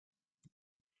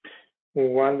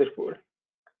Wonderful.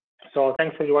 So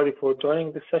thanks everybody for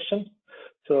joining this session.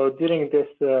 So during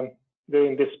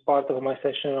this part of my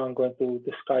session, I'm going to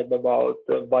describe about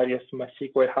various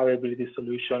MySQL availability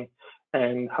solutions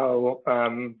and how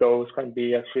those can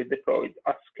be actually deployed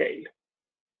at scale.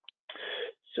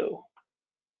 So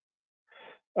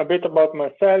a bit about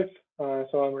myself.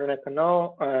 So I'm René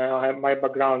Cannaò. My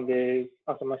background is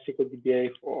as a MySQL DBA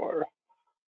for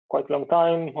quite a long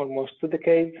time, almost 2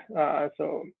 decades. I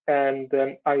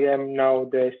am now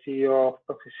the CEO of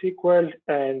ProxySQL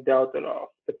and the author of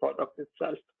the product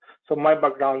itself. So my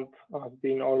background has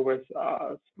been always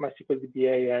as MySQL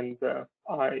DBA, and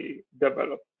I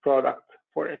develop product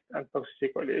for it. And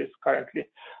ProxySQL is currently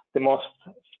the most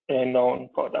known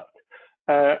product.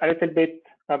 A little bit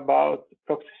about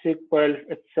ProxySQL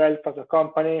itself as a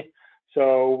company.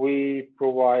 So we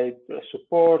provide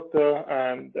support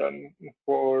and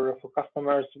for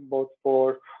customers, both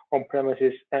for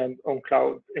on-premises and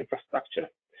on-cloud infrastructure.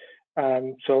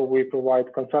 And so we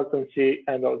provide consultancy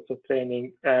and also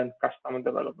training and custom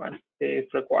development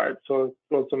if required. So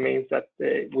it also means that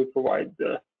we provide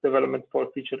development for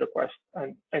feature requests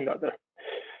and other.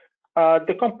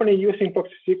 The company using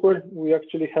ProxySQL, we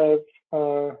actually have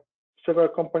several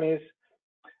companies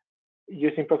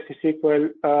using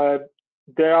ProxySQL.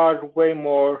 There are way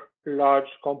more large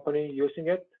companies using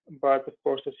it, but of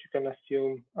course, as you can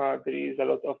assume, there is a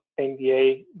lot of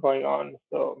NDA going on.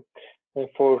 So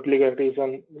for legal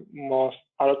reason,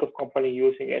 a lot of companies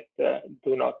using it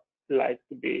do not like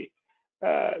to be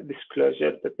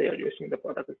disclosure that they are using the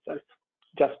product itself,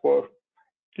 just for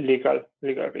legal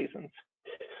reasons.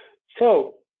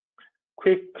 So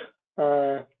quick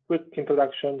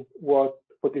introduction. What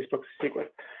is ProxySQL?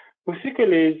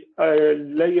 ProxySQL is a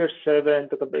layer 7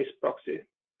 database proxy.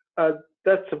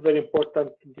 That's a very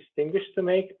important distinguish to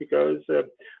make, because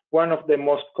one of the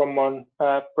most common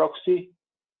proxy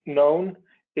known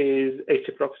is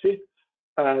HA proxy,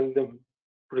 and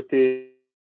pretty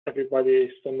everybody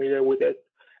is familiar with it.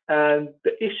 And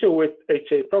the issue with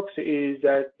HA proxy is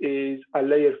that it is a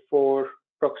layer 4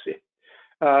 proxy.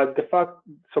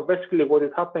 So basically what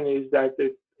is happening is that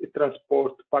it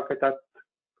transports packet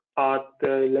at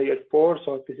layer 4,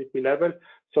 so TCP level.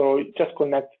 So it just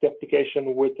connects the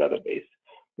application with the database.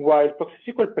 While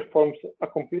ProxySQL performs a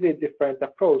completely different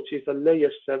approach, is a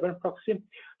layer 7 proxy.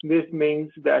 This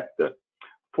means that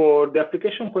for the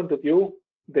application point of view,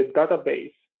 the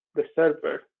database, the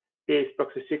server, is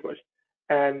ProxySQL.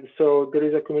 And so there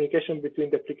is a communication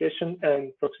between the application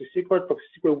and ProxySQL.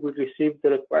 ProxySQL will receive the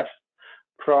request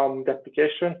from the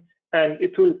application, and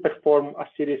it will perform a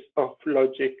series of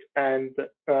logic and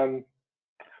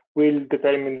will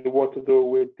determine what to do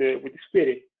with this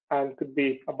query. And could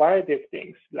be a variety of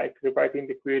things, like rewriting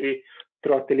the query,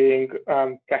 throttling,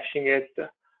 caching it,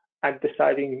 and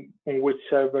deciding on which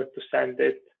server to send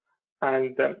it,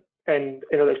 and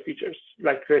other features,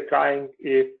 like retrying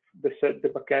if the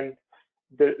backend,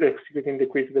 executing the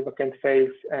query to the backend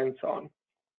fails, and so on.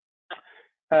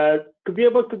 To be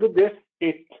able to do this,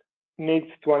 it needs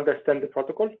to understand the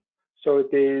protocol. So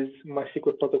it is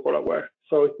MySQL protocol aware.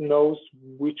 So it knows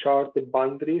which are the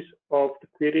boundaries of the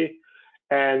query,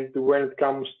 and when it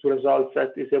comes to result set,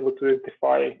 is able to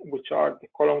identify which are the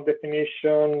column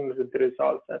definition, the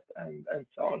result set, and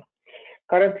so on.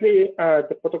 Currently,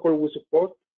 the protocol we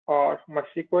support are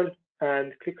MySQL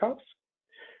and ClickHouse.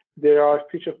 There are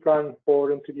future plans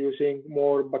for introducing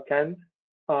more backend,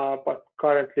 but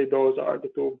currently those are the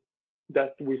two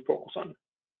that we focus on.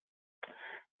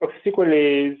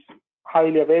 ProxySQL is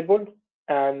highly available,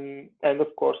 and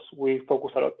of course, we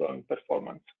focus a lot on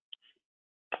performance.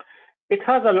 It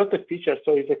has a lot of features,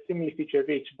 so it's extremely feature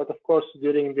rich. But of course,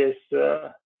 during this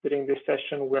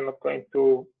session, we're not going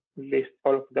to list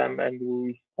all of them, and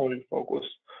we only focus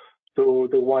to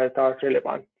the ones that are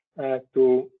relevant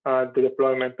to the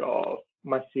deployment of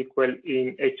MySQL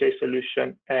in HA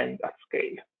solution and at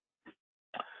scale.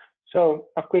 So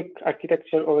a quick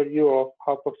architecture overview of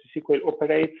how ProxySQL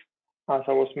operates. As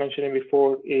I was mentioning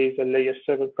before, is a layer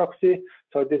 7 proxy.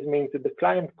 So this means that the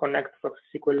client connects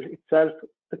ProxySQL itself.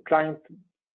 The client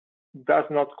does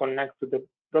not connect to the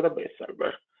database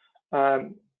server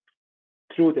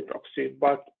through the proxy,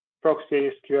 but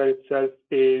ProxySQL itself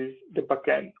is the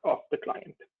backend of the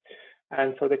client.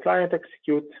 And so the client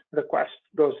executes requests.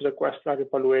 Those requests are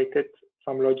evaluated,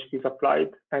 some logic is applied,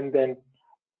 and then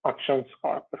actions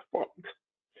are performed.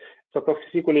 So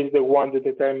ProxySQL is the one that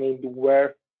determines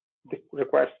where the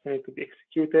requests need to be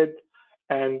executed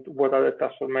and what other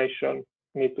transformations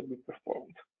need to be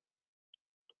performed.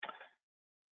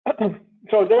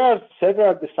 So there are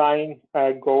several design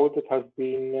goals that have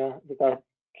been that are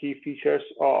key features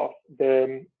of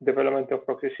the development of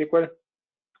ProxySQL.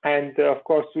 And of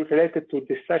course, related to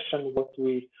this session, what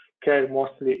we care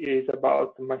mostly is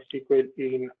about MySQL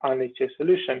in an HA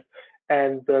solution.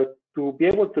 And to be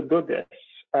able to do this,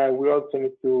 we also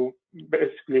need to,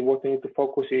 basically what we need to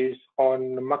focus is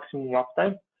on maximum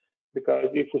uptime, because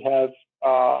if we have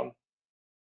an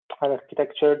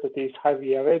architecture that is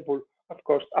highly available, of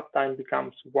course, uptime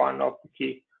becomes one of the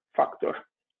key factors.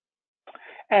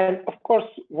 And of course,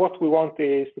 what we want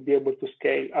is to be able to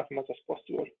scale as much as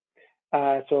possible.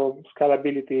 So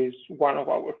scalability is one of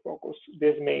our focus.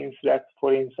 This means that,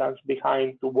 for instance,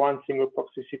 behind one single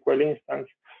ProxySQL instance,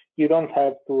 you don't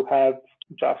have to have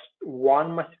just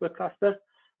one MySQL cluster,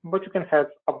 but you can have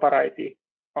a variety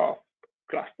of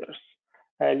clusters,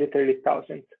 literally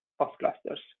thousands of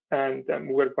clusters. And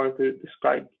we're going to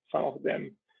describe some of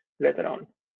them later on.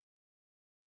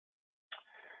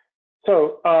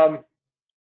 So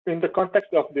in the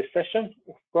context of this session,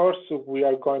 of course, we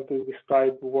are going to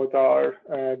describe what are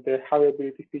the high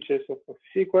availability features of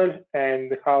ProxySQL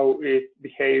and how it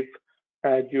behaves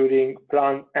during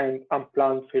planned and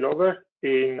unplanned failover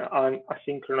in an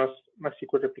asynchronous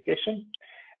MySQL replication.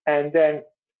 And then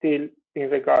still in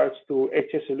regards to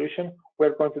HA solution,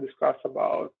 we're going to discuss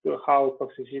about how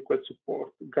ProxySQL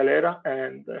supports Galera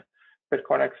and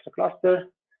Percona extra cluster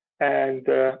and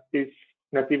its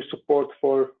native support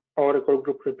for Oracle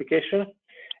Group Replication.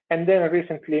 And then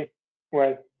recently,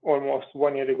 well, almost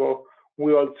 1 year ago,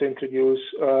 we also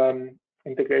introduced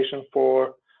integration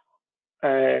for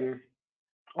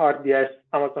RDS,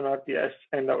 Amazon RDS,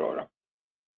 and Aurora.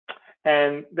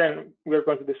 And then we're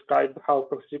going to describe how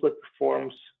ProxySQL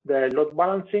performs the load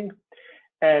balancing.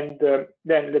 And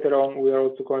then later on, we are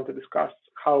also going to discuss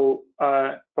how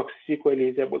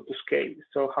ProxySQL is able to scale.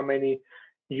 So how many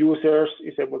users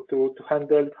is able to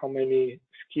handle, how many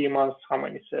schemas, how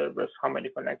many servers, how many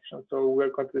connections. So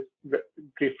we're going to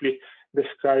briefly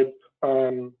describe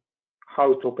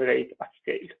how to operate at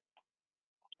scale.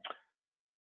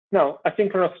 Now,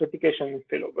 asynchronous replication and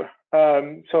failover.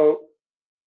 So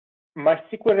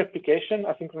MySQL replication,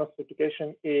 asynchronous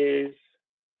replication is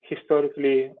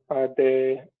historically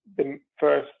the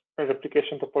first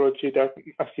replication topology that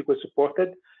MySQL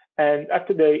supported. And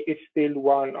today, it's still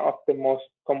one of the most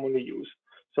commonly used.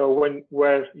 So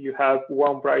where you have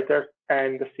one writer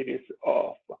and a series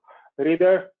of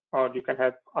reader, or you can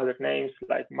have other names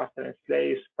like master and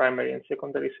slaves, primary and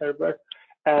secondary server.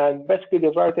 And basically,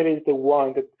 the writer is the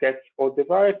one that gets all the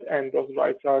writes, and those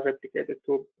writes are replicated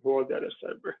to all the other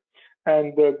server.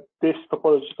 And this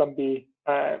topology can be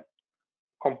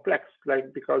complex,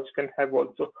 like because you can have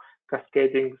also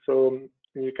cascading. So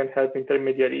you can have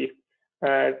intermediary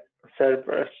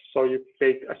servers, so you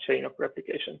create a chain of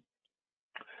replication.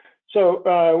 So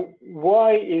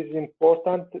why is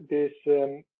important this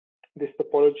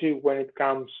topology when it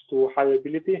comes to high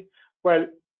availability? Well,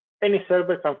 any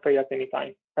server can fail at any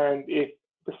time, and if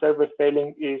the server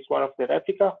failing is one of the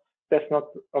replica, that's not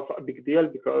of a big deal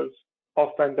because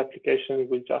often the application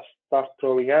will just start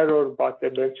throwing error, but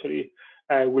eventually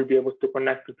will be able to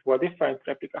connect it to a different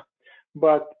replica.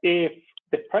 But if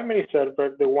the primary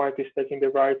server, the one that is taking the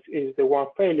writes, is the one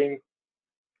failing,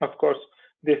 of course,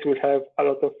 this will have a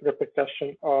lot of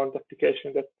repercussion on the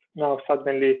application that now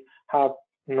suddenly has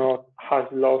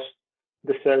lost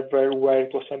the server where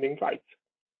it was sending writes.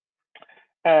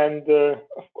 And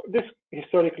of course, this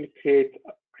historically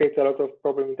creates a lot of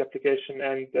problems with the application.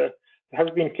 And there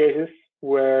have been cases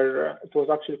where it was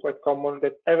actually quite common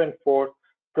that even for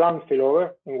planned failover,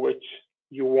 in which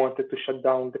you wanted to shut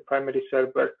down the primary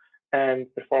server and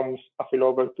perform a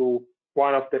failover to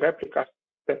one of the replicas,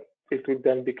 that it would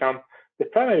then become the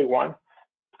primary one,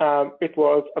 it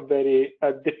was a very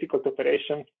difficult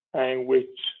operation in which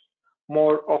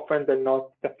more often than not,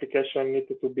 the application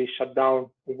needed to be shut down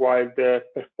while the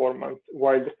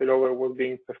failover was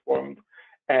being performed,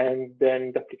 and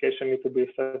then the application needed to be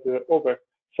started over.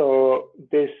 So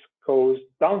this caused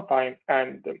downtime,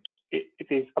 and it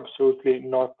is absolutely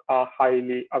not a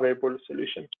highly available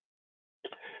solution.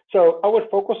 So our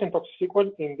focus in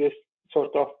ProxySQL in this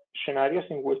sort of scenarios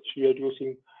in which we are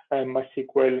using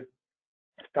MySQL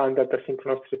standard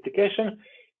asynchronous replication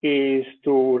is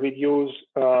to reduce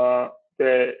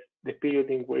the period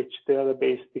in which the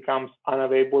database becomes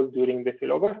unavailable during the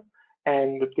failover.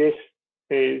 And this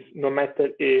is no matter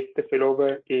if the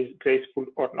failover is graceful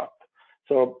or not.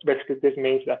 So basically, this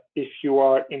means that if you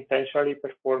are intentionally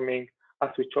performing a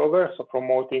switchover, so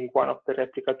promoting one of the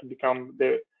replica to become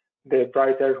the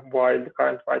writer while the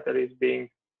current writer is being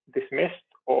dismissed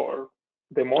or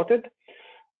demoted,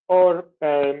 or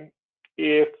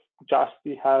if just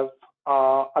we have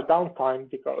a downtime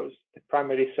because the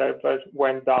primary server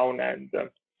went down and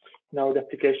now the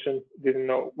application didn't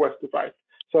know where to write.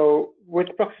 So with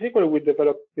ProxySQL, we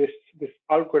developed this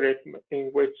algorithm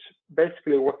in which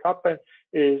basically what happened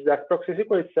is that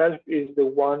ProxySQL itself is the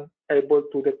one able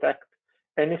to detect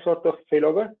any sort of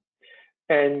failover,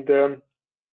 and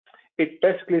it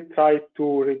basically tries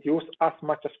to reduce as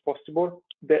much as possible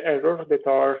the errors that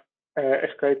are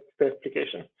ascribed to the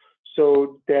application.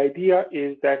 So the idea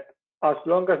is that as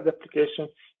long as the application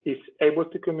is able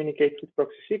to communicate with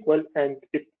ProxySQL and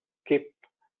it keeps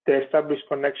the established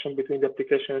connection between the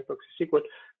application and ProxySQL,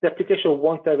 the application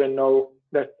won't ever know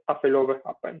that a failover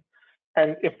happened.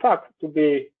 And in fact, to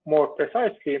be more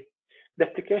precisely, the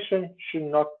application should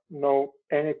not know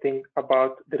anything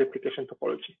about the replication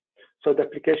topology. So the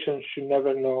application should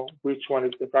never know which one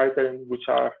is the writer and which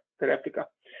are the replica.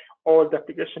 All the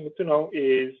application needs to know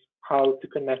is how to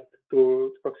connect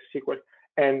to ProxySQL.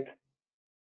 And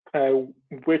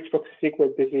which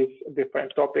ProxySQL, this is a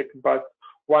different topic, but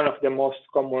one of the most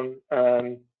common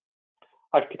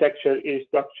architecture is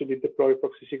to actually deploy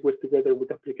ProxySQL together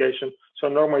with application. So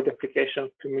normally the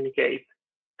application communicate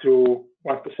through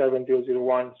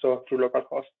 127.0.0.1, so through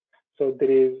localhost. So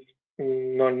there is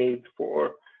no need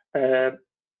for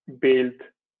build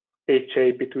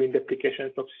HA between the application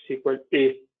and ProxySQL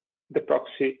if the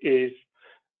proxy is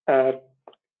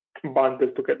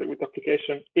bundled together with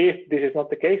application. If this is not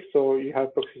the case, so you have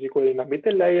ProxySQL in a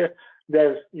middle layer,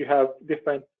 there you have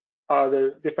different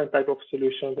type of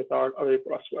solutions that are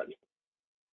available as well.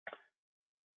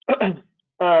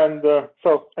 And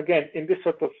so again, in this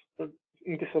sort of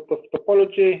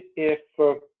topology, if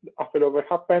a failover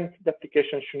happens, the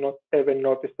application should not ever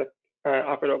notice that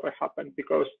a failover happened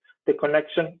because the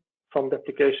connection from the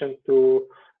application to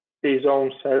its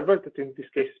own server, that in this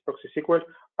case is ProxySQL,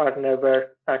 are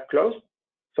never closed.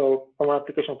 So from an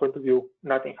application point of view,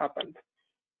 nothing happened.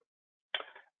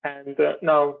 And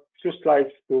now, two slides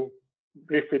to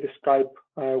briefly describe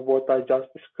what I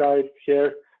just described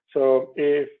here. So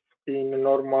if in a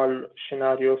normal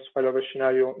scenarios, failover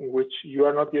scenario in which you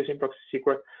are not using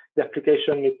ProxySQL, the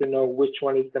application needs to know which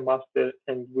one is the master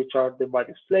and which are the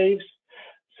various slaves.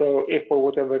 So if for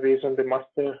whatever reason the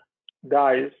master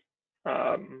dies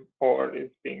or is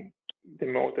being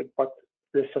demoted, but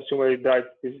let's assume it dies,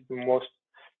 this is the most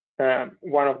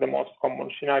one of the most common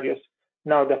scenarios.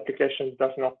 Now the application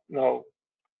does not know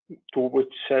to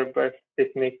which server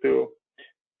it needs to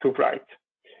write,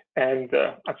 and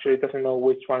actually it doesn't know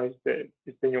which one is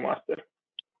the new master.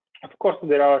 Of course,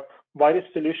 there are various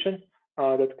solutions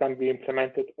that can be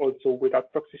implemented also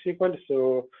without ProxySQL.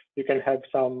 So you can have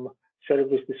some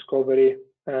service discovery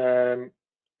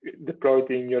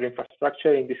deployed in your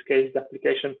infrastructure. In this case, the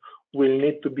application will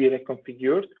need to be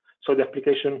reconfigured. So the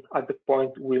application at the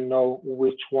point will know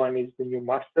which one is the new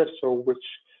master, so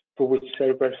to which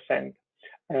server send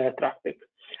traffic.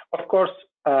 Of course,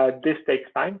 this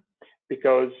takes time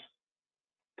because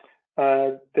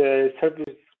the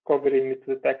service discovery needs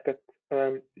to detect that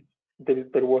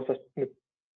there was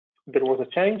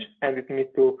a change, and it needs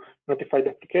to notify the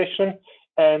application.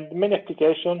 And many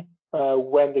applications,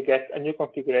 when they get a new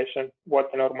configuration,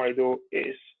 what they normally do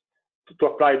is to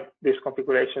apply this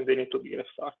configuration, they need to be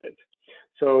restarted.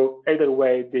 So either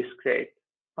way, this creates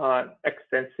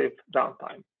extensive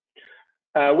downtime.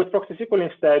 With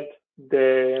ProxySQL instead,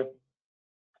 the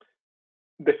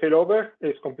failover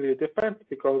is completely different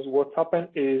because what happens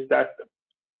is that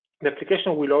the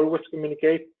application will always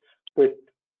communicate with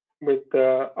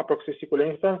a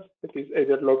ProxySQL instance that is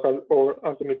either local or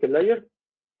on the middle layer.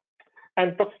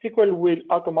 And ProxySQL will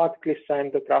automatically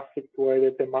send the traffic to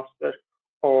either the master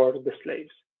or the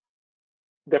slaves.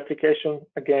 The application,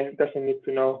 again, doesn't need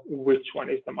to know which one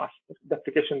is the master. The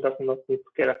application does not need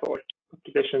to care at all. The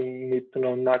application needs to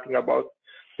know nothing about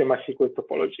the MySQL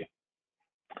topology.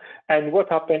 And what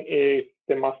happens if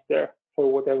the master,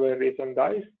 for whatever reason,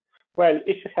 dies? Well,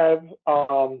 if you have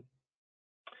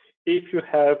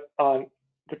an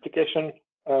replication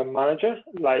manager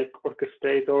like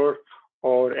Orchestrator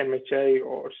or MHA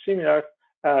or similar,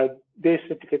 this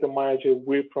replicator manager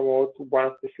will promote one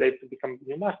of the slaves to become the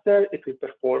new master. It will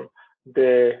perform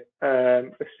the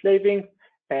slaving,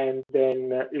 and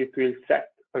then it will set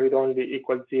read only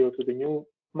equals 0 to the new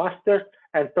master,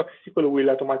 and ProxySQL will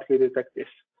automatically detect this.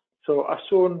 So as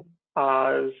soon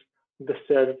as the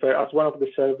server, as one of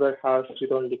the server has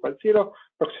read only equals 0,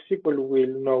 ProxySQL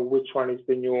will know which one is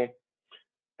the new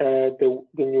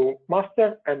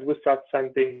master, and will start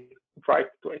sending write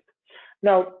to it.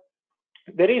 Now,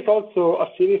 there is also a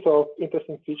series of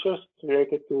interesting features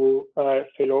related to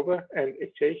failover and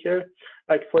HA here.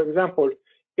 Like, for example,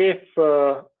 if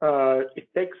it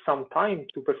takes some time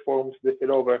to perform the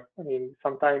failover, I mean,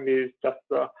 sometimes it's just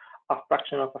a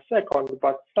fraction of a second,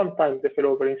 but sometimes the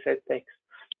failover instead takes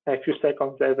a few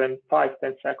seconds, even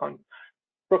 5–10 seconds.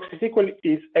 ProxySQL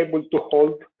is able to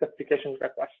hold the application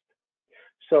request.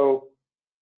 So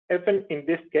even in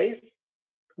this case,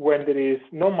 when there is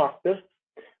no master,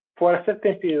 for a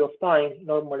certain period of time,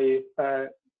 normally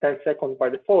 10 seconds by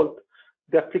default,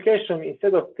 the application,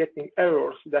 instead of getting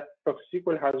errors that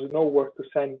ProxySQL has nowhere to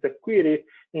send the query,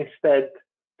 instead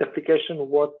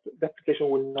what the application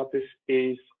will notice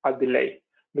is a delay,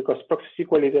 because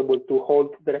ProxySQL is able to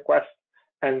hold the request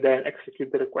and then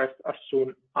execute the request as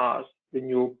soon as the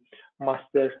new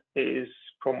master is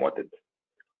promoted.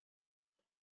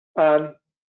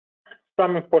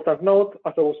 Some important note,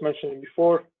 as I was mentioning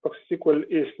before, ProxySQL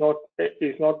is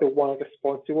not the one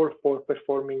responsible for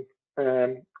performing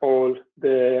all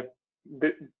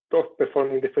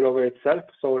performing the failover itself.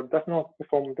 So it does not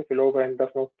perform the failover and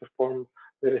does not perform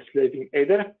the reslaving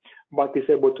either, but is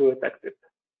able to detect it.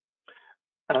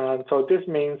 And so this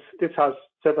means this has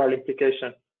several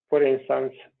implications. For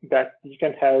instance, that you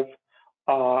can have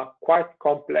a quite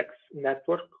complex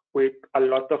network with a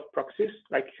lot of proxies,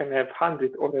 like you can have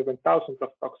hundreds or even thousands of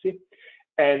proxies,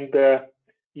 and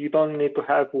you don't need to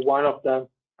have one of them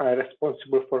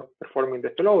responsible for performing the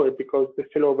failover, because the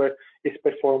failover is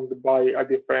performed by a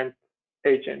different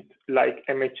agent, like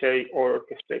MHA or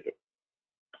orchestrator.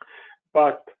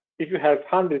 But if you have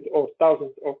hundreds or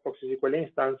thousands of ProxySQL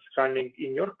instances running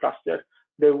in your cluster,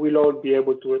 they will all be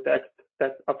able to detect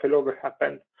that a failover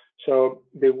happened. So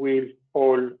they will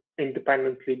all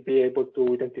independently be able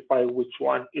to identify which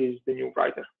one is the new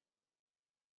writer.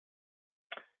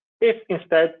 If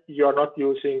instead you are not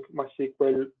using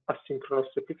MySQL asynchronous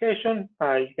replication,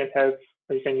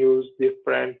 you can use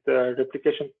different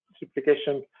replication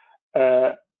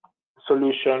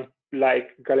solution like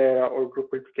Galera or Group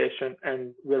Replication,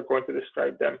 and we're going to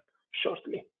describe them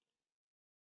shortly.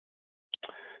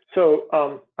 So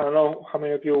I don't know how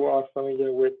many of you are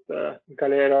familiar with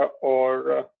Galera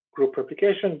or Group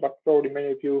Replication, but probably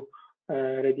many of you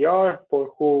already are.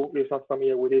 For who is not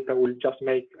familiar with it, I will just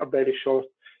make a very short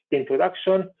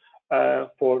introduction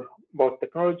for both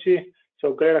technology.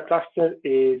 So Galera Cluster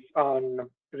is an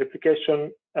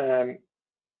replication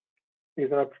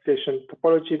application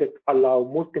topology that allow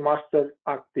multi-master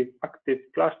active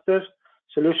cluster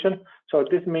solution. So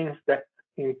this means that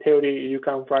in theory you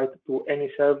can write to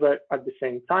any server at the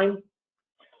same time,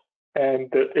 and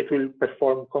it will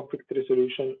perform conflict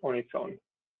resolution on its own.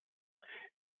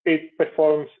 It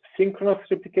performs synchronous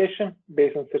replication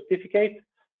based on certificate.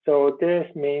 So this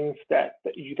means that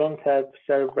you don't have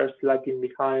servers lagging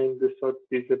behind, so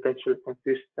it is eventually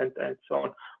consistent and so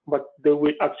on, but they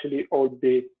will actually all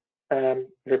be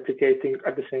replicating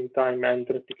at the same time, and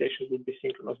the replication will be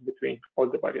synchronous between all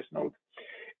the various nodes.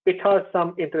 It has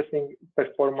some interesting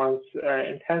performance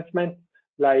enhancement,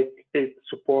 like it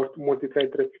supports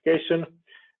multi-thread replication.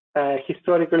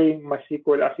 Historically,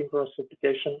 MySQL asynchronous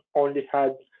replication only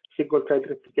had single-thread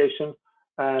replication,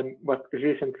 but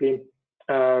recently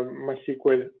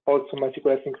MySQL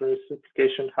asynchronous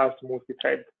replication has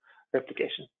multi-thread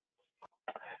replication.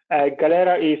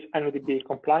 Galera is InnoDB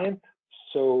compliant,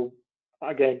 so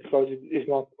again, because it is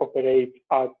not operate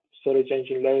at storage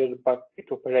engine layer, but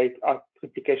it operates at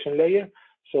replication layer.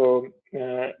 So,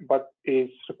 but is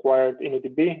required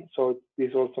InnoDB. So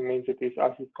this also means it is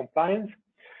ACID compliant.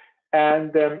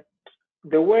 And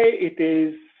the way it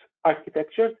is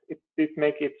architectured, it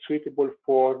makes it suitable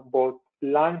for both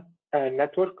LAN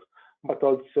network, but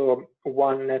also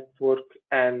one network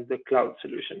and the cloud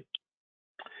solution.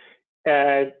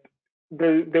 And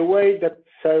the way that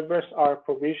servers are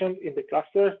provisioned in the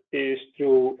cluster is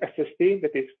through SST,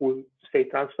 that is full state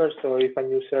transfer. So if a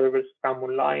new server comes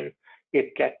online,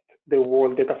 it gets the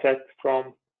whole data set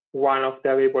from one of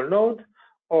the available nodes,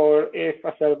 or if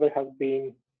a server has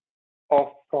been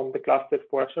off from the cluster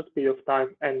for a short period of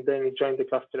time and then it joins the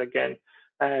cluster again,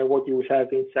 what you will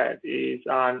have inside is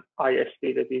an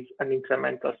IST, that is an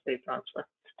incremental state transfer.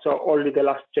 So only the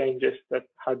last changes that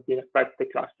had been applied to the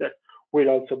cluster will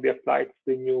also be applied to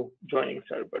the new joining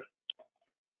server.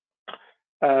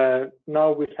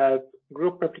 Now we have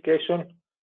group replication,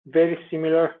 very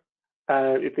similar.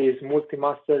 It is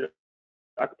multi-master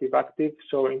active.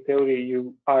 So in theory,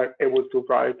 you are able to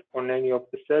write on any of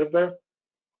the server.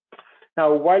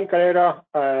 Now, while Galera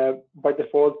by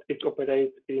default it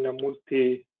operates in a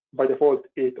multi-writer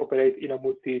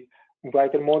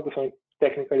mode, so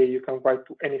technically you can write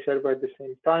to any server at the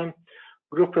same time.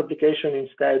 Group replication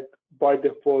instead, by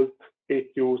default,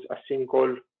 it uses a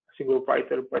single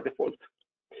writer by default.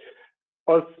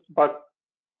 Also, but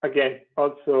again,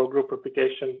 also group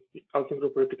replication. Also in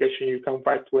group replication, you can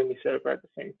write to any server at the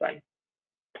same time.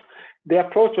 The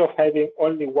approach of having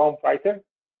only one writer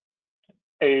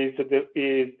is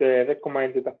the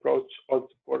recommended approach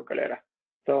also for Galera.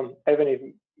 So even if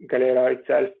Galera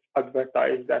itself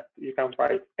advertises that you can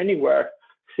write anywhere,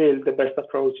 still the best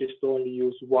approach is to only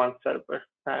use one server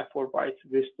for writes.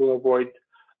 This to avoid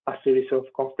a series of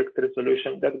conflict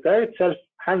resolution that Galera itself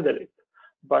handle it,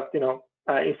 but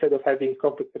instead of having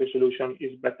conflict resolution,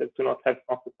 it's better to not have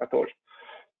conflict at all.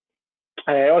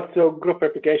 Also, group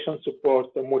replication supports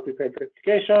multi-thread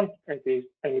replication and is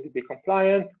NDB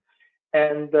compliant.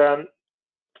 And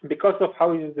because of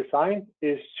how it is designed,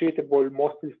 it's suitable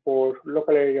mostly for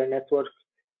local area networks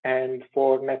and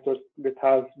for networks that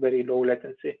have very low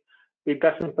latency. It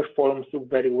doesn't perform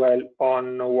very well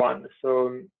on one.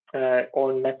 So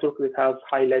on network that has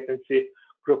high latency,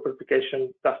 group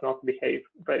replication does not behave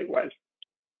very well.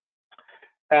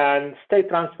 And state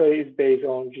transfer is based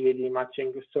on GAD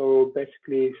matching. So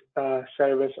basically,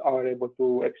 servers are able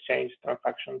to exchange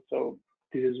transactions. So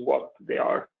this is what they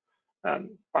are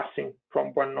passing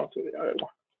from one node to the other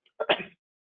one.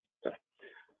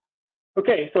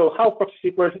 Okay, so how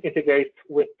ProxySQL integrates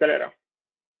with Galera?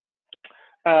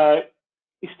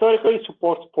 Historically,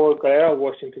 support for Galera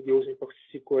was introduced in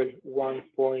ProxySQL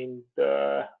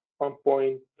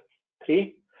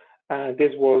 1.3.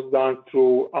 This was done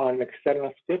through an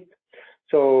external script.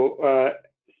 So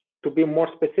to be more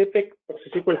specific,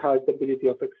 ProxySQL has the ability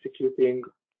of executing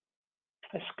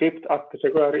a script at the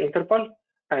regular interval,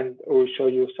 and we'll show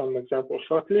you some examples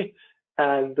shortly.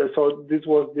 And so this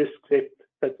was this script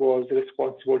that was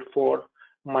responsible for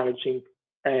managing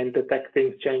and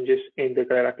detecting changes in the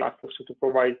Galera cluster, so to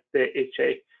provide the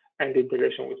HA and the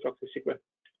integration with ProxySQL.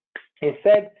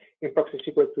 Instead, in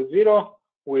ProxySQL 2.0,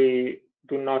 we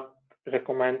do not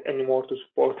recommend anymore to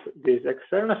support this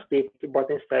external script, but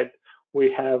instead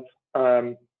we have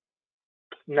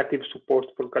native support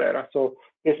for Galera. So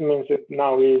this means that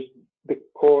now is the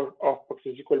core of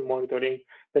ProxySQL monitoring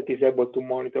that is able to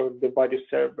monitor the various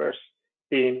servers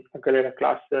in a Galera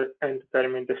cluster and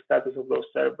determine the status of those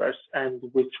servers and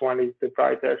which one is the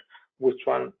writer, which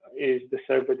one is the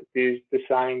server that is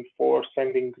designed for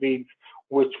sending reads,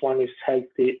 which one is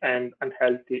healthy and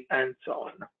unhealthy, and so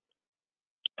on.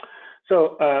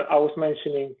 So I was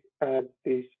mentioning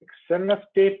this external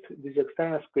script. This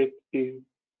external script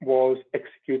was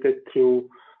executed through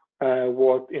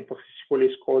what in ProxySQL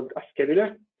is called a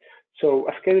scheduler. So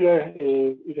a scheduler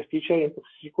is a feature in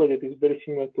ProxySQL that is very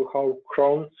similar to how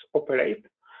crons operate.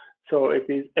 So it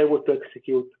is able to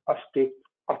execute a script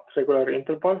at regular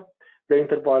interval. The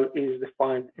interval is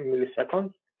defined in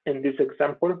milliseconds. In this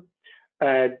example,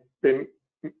 the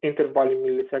interval in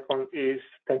milliseconds is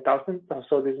 10,000.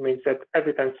 So this means that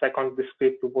every 10 seconds, the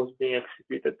script was being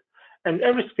executed. And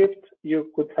every script,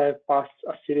 you could have passed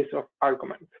a series of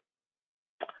arguments.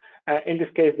 In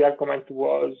this case, the argument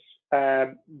was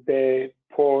the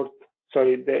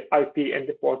IP and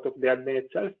the port of the admin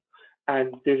itself.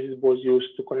 And this was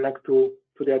used to connect to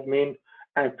the admin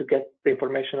and to get the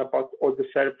information about all the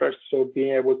servers. So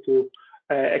being able to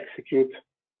execute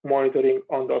monitoring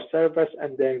on those servers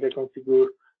and then reconfigure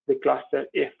the cluster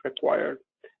if required.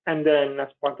 And then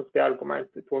as part of the argument,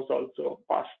 it was also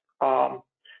passed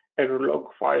error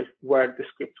log file where the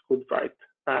script could write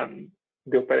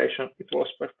the operation it was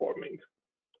performing.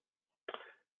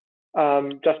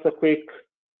 Just a quick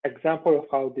example of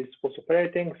how this was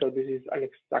operating. So this is an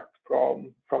extract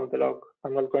from the log.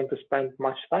 I'm not going to spend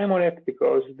much time on it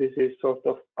because this is sort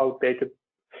of outdated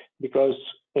because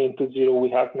in 2.0 we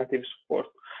have native support.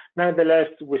 Nonetheless,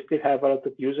 we still have a lot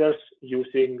of users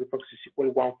using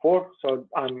ProxySQL 1.4, so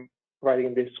I'm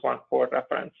writing this one for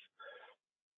reference.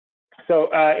 So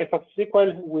in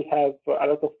ProxySQL, we have a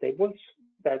lot of tables.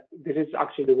 That this is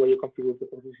actually the way you configure the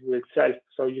ProxySQL itself.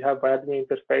 So you have an admin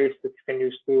interface that you can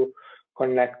use to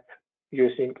connect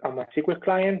using a MySQL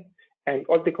client, and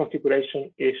all the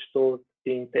configuration is stored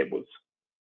in tables.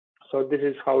 So this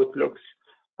is how it looks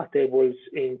at tables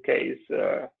in case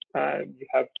you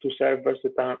have two servers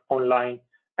that are online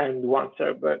and one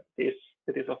server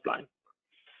that is offline.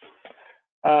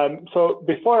 So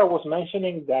before I was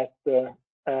mentioning that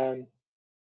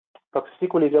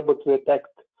ProxySQL is able to detect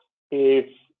if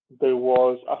there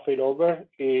was a failover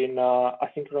in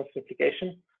asynchronous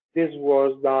replication. This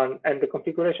was done, and the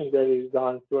configuration there is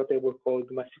done through a table called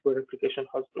MySQL replication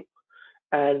host group.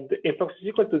 And in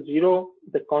ProxySQL 2.0,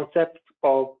 the concept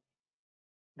of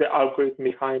the algorithm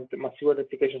behind the MySQL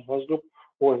replication host group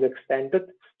was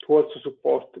extended to also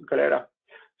support Galera.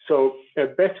 So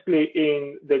basically,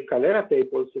 in the Galera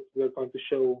tables that we're going to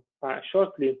show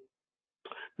shortly,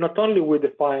 not only we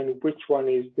define which one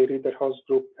is the reader host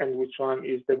group and which one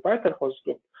is the writer host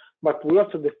group, but we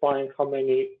also define how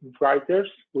many writers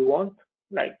we want,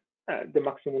 like the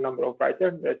maximum number of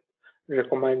writers that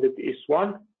recommended is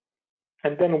 1.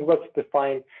 And then we also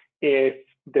define if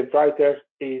the writer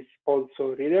is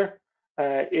also reader.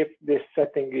 If this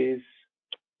setting is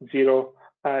 0,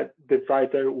 the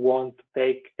writer won't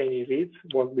take any reads,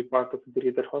 won't be part of the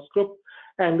reader host group.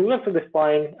 And we also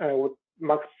define what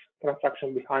max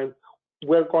transaction behind.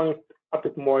 We're going a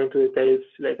bit more into details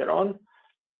later on.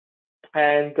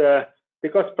 And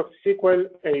because ProxySQL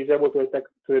is able to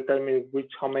determine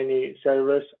how many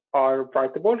servers are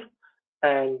writable,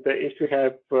 and if you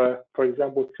have, for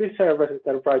example, 3 servers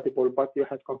that are writable, but you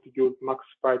have configured max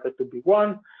writer to be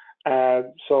 1,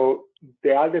 so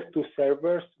the other 2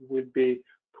 servers will be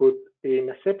put in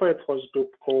a separate host group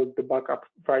called the backup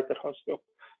writer host group.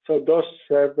 So those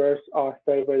servers are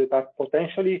servers that are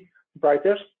potentially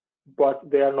writers, but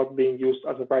they are not being used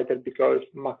as a writer because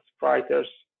max writers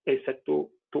is set to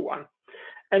 1.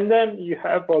 And then you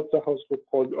have also a host group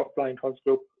called offline host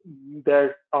group.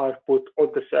 There are put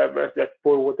all the servers that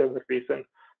for whatever reason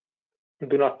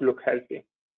do not look healthy.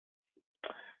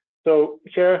 So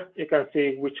here you can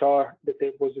see which are the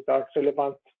tables that are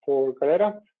relevant for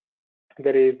Galera.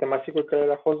 There is the MySQL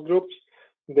Galera host groups,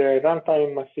 the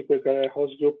runtime MySQL Galera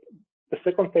host group. The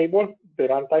second table, the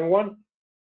runtime one,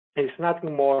 is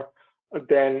nothing more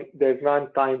than the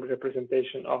runtime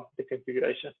representation of the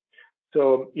configuration.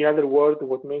 So in other words,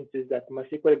 what it means is that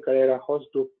MySQL Galera host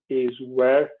group is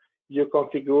where you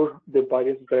configure the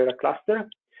various Galera cluster.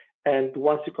 And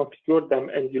once you configure them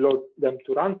and you load them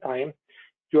to runtime,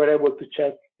 you are able to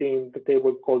check in the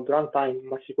table called runtime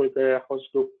MySQL Galera host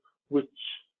group, which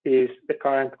is the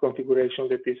current configuration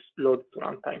that is loaded to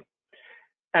runtime.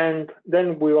 And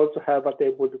then we also have a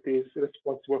table that is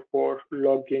responsible for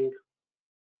logging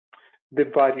the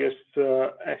various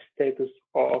status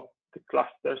of the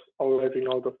clusters or every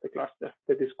node of the cluster.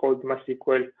 That is called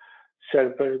MySQL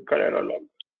Server Galera log.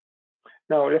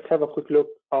 Now let's have a quick look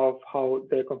of how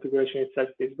the configuration itself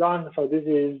is done. So this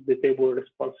is the table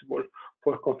responsible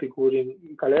for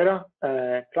configuring Galera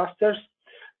clusters.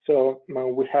 So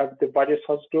we have the various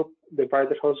host group, the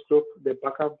writer host group, the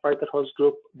backup writer host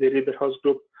group, the reader host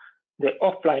group, the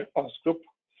offline host group.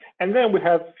 And then we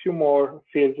have a few more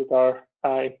fields that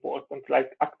are important,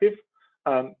 like active.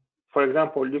 For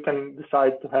example, you can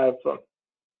decide to have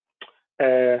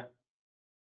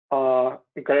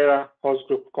a Galera host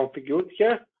group configured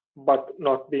here, but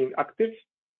not being active.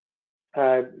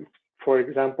 For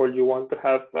example, you want to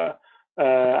have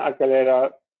a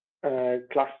Galera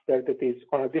cluster that is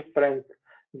on a different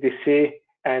DC,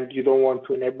 and you don't want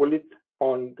to enable it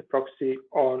on the proxy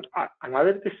on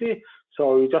another DC.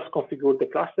 So you just configure the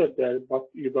cluster there, but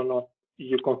you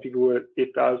configure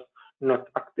it as not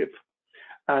active.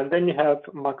 And then you have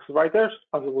max writers,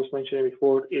 as I was mentioning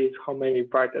before, is how many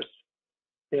writers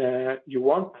you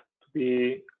want to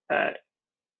be,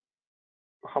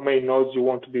 how many nodes you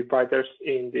want to be writers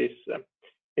in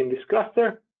this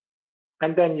cluster.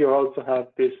 And then you also have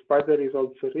this writer is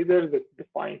also reader that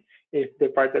define if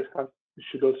the writers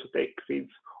should also take reads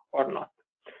or not.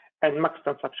 And max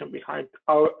transaction behind.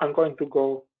 I'm going to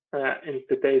go in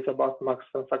details about max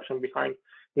transaction behind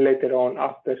later on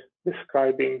after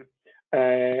describing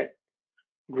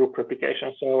group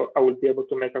replication. So I will be able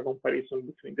to make a comparison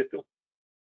between the two.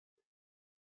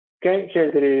 Okay,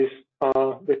 here there is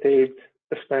a detailed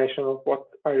explanation of what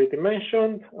I already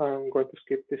mentioned. I'm going to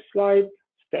skip this slide.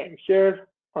 Same here.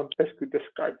 I basically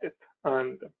described it,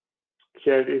 and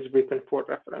here is written for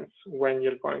reference when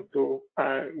you're going to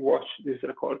watch this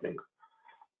recording.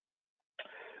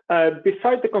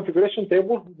 Besides the configuration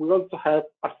table, we also have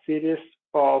a series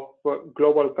of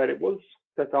global variables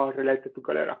that are related to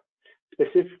Galera.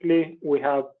 Specifically, we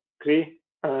have 3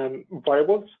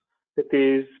 variables. That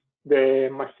is the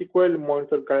MySQL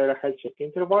monitor Galera health check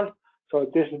interval. So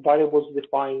these variables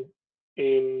define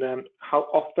in how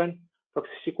often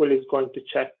ProxySQL is going to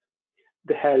check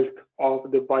the health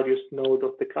of the various nodes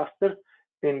of the cluster.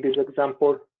 In this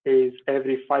example, is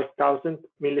every 5,000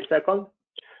 milliseconds.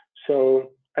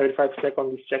 So every 5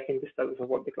 seconds is checking the status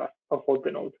of all the class of all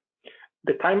the nodes.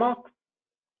 The timeout,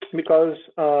 because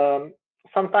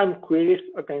sometimes queries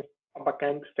against a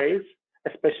backend fails,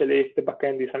 especially if the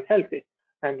backend is unhealthy,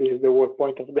 and this is the whole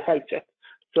point of the health check.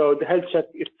 So the health check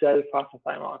itself has a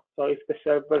timeout. So if the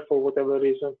server, for whatever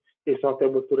reason, is not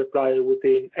able to reply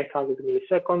within 800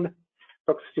 milliseconds,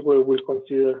 ProxySQL will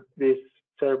consider this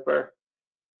server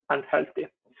unhealthy.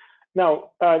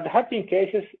 Now, there have been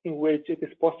cases in which it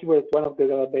is possible that one of the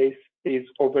database is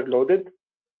overloaded,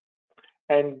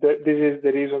 And this is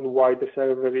the reason why the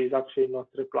server is actually not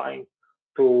replying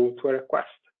to a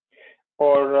request.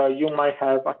 Or you might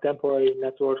have a temporary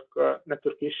network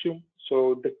issue,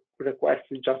 so the request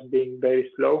is just being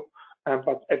very slow,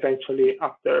 but eventually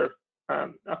after a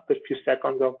few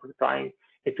seconds of replying,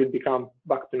 it will become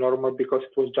back to normal because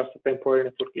it was just a temporary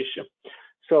network issue.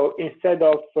 So instead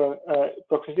of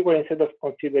ProxySQL, instead of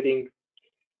considering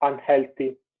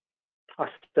unhealthy a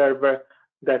server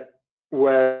that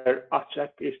where a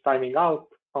check is timing out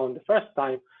on the first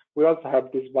time, we also have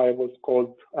these variables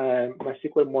called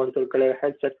MySQL monitor Galera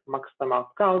health check max timeout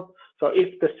count. So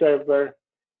if the server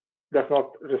does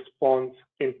not respond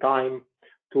in time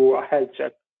to a health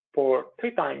check for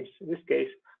 3 times, in this case,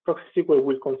 ProxySQL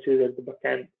will consider the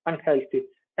backend unhealthy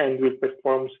and will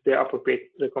perform the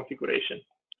appropriate reconfiguration.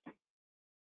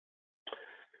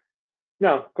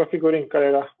 Now, configuring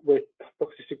Galera with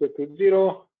ProxySQL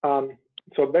 2.0.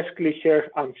 So basically here,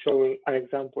 I'm showing an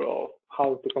example of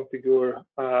how to configure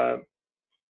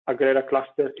a Galera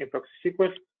cluster in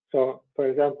ProxySQL. So for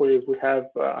example, if we have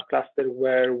a cluster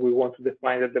where we want to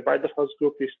define that the writer host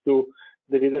group is 2,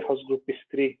 the reader host group is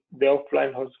 3, the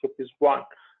offline host group is 1,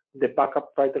 the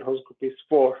backup writer host group is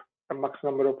 4, a max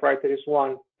number of writer is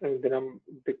 1, and then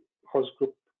the host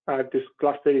group, this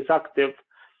cluster is active,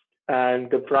 and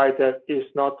the writer is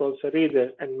not also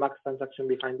reader, and max transaction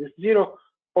behind is 0,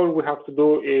 all we have to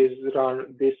do is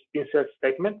run this insert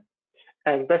statement.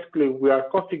 And basically, we are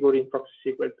configuring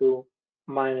ProxySQL to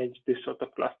manage this sort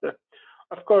of cluster.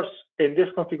 Of course, in this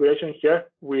configuration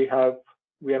here, we are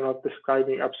not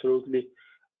describing absolutely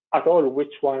at all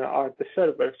which one are the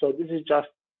servers. So this is just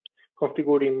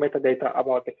configuring metadata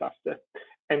about the cluster.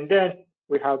 And then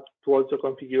we have to also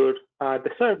configure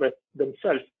the server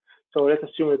themselves. So let's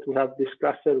assume that we have this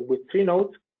cluster with 3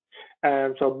 nodes.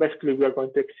 And so basically, we are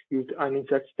going to execute an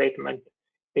insert statement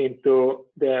into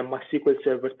the MySQL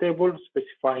server table,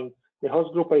 specifying the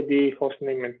host group ID, host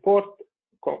name, and port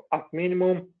at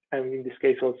minimum, and in this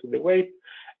case also the weight.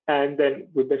 And then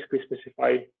we basically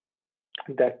specify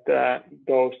that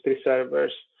those 3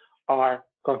 servers are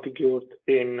configured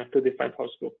in 2 different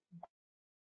host groups.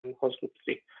 Host group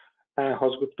 3.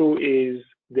 Host group 2 is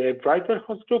the writer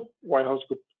host group, while host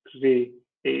group 3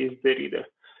 is the reader.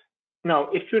 Now,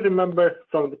 if you remember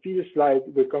from the previous slide,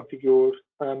 we configured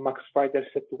max writer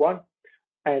set to 1,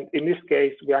 and in this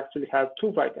case, we actually have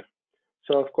 2 writers.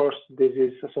 So of course, this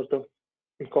is a sort of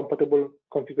incompatible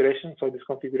configuration. So this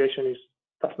configuration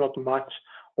does not match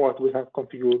what we have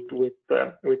configured with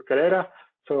Galera.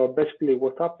 So basically,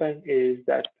 what happened is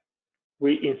that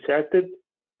we inserted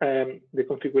the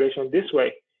configuration this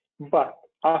way, but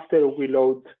after we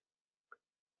load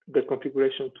the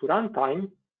configuration to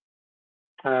runtime,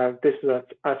 this is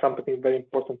something very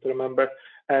important to remember.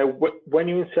 When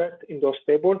you insert in those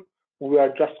tables, we are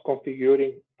just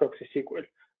configuring ProxySQL.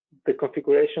 The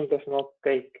configuration does not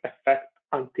take effect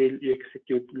until you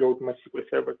execute load MySQL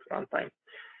server to runtime.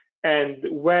 And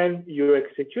when you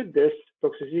execute this,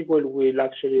 ProxySQL will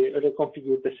actually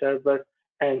reconfigure the server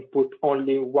and put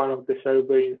only one of the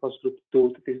server in host group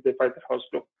 2, that is the writer host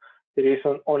group. The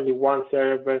reason only one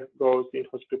server goes in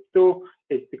host group 2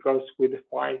 is because we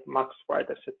defined max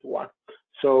writer set to 1.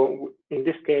 So in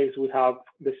this case, we have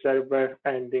the server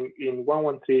ending in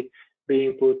 113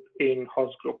 being put in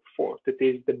host group 4, that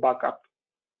is the backup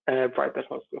writer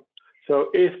host group. So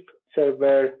if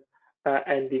server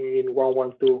ending in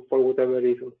 112 for whatever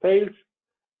reason fails,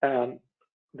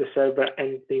 the server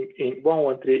ending in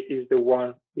 113 is the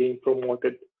one being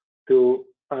promoted to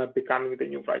becoming the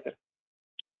new writer.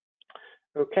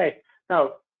 Okay,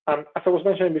 now, as I was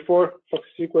mentioning before,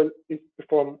 ProxySQL is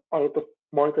perform a lot of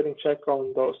monitoring check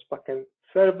on those backend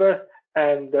server,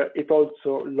 and it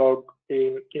also log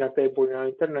in a table, in an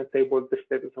internal table, the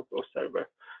status of those server.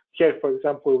 Here, for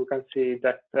example, we can see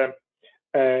that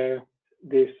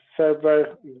this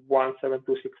server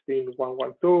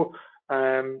 172.16.112,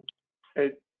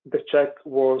 the check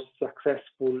was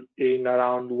successful in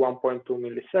around 1.2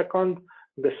 milliseconds.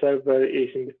 The server is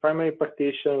in the primary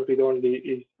partition, read only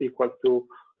is equal to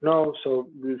no, so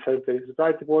the server is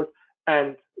writable.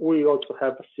 And we also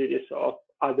have a series of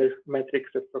other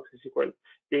metrics that ProxySQL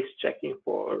is checking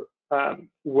for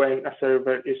when a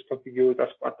server is configured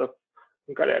as part of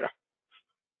Galera.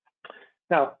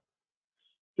 Now,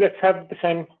 let's have the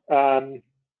same, a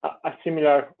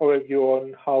similar overview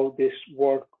on how this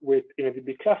works with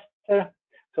InnoDB cluster.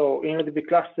 So InnoDB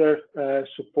cluster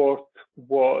support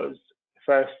was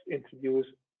first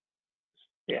introduced,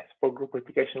 yes, for group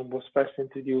replication was first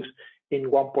introduced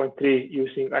in 1.3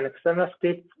 using an external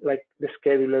script like the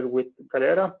scheduler with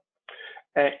Galera.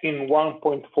 In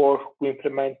 1.4, we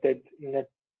implemented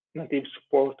native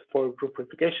support for group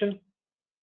replication.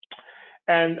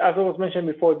 And as I was mentioned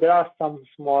before, there are some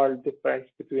small difference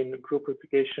between group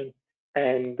replication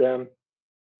and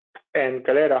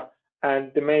Galera.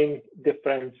 And the main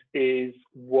difference is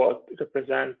what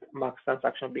represents max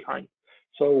transaction behind.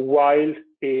 So while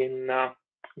in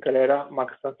Galera,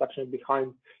 max transaction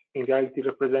behind in reality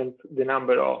represents the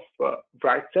number of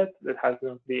write sets that has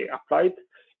not been applied,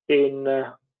 in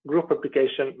group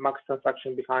replication, max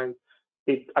transaction behind,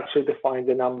 it actually defines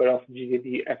the number of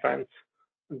GDD events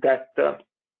that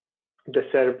the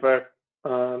server,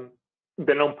 the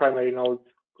non-primary nodes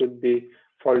could be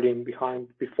falling behind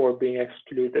before being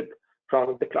excluded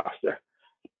from the cluster.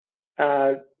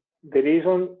 The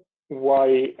reason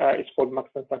why it's called max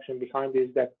transaction behind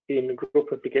is that in group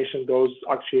replication, those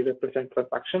actually represent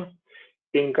transaction.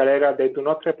 In Galera, they do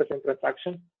not represent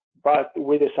transaction, but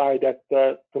we decided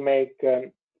to make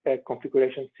a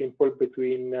configuration simple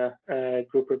between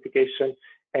group replication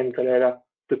and Galera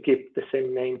to keep the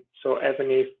same name. So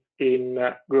even if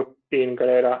in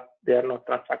Galera they are not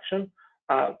transaction,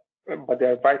 but they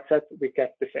are byte set, we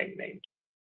kept the same name.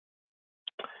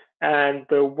 And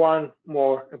one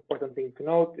more important thing to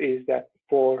note is that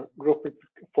for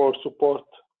support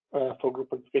for group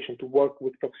replication to work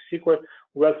with ProxySQL,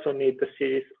 we also need a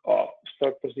series of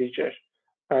stored procedures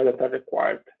that are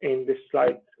required. In this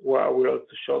slide, where I will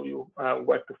also show you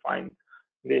where to find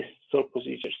these stored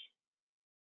procedures.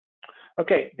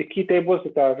 Okay, the key tables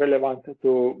that are relevant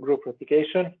to group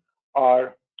replication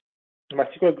are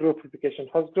MySQL group replication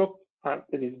host group.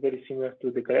 It is very similar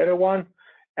to the Galera one.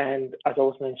 And as I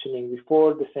was mentioning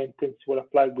before, the same principle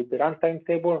applies with the runtime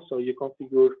table. So you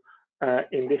configure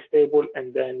in this table,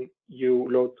 and then you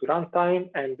load to runtime.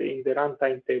 And in the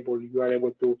runtime table, you are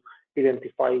able to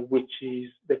identify which is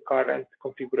the current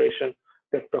configuration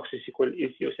that ProxySQL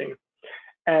is using.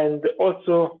 And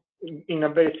also, in a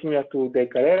very similar to the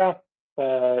Galera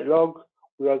log,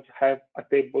 we also have a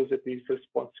table that is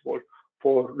responsible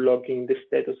for logging the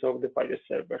status of the file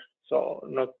server. So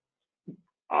not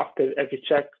after every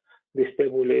check, this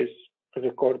table is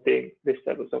recording the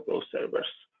status of those servers.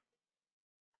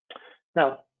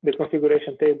 Now, the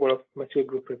configuration table of MySQL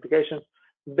group replication,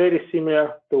 very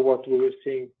similar to what we were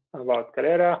seeing about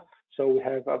Galera. So we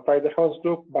have a writer host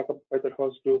group, backup writer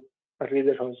host group, a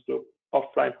reader host group,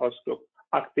 offline host group,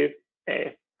 active,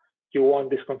 if you want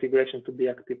this configuration to be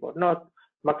active or not,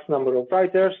 max number of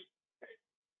writers.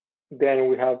 Then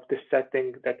we have the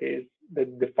setting that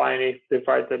defines if the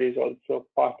writer is also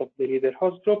part of the reader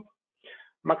host group,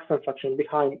 max transaction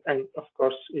behind, and of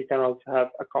course, you can also have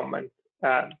a comment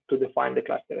to define the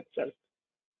cluster itself.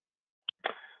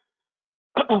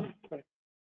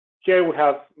 Here we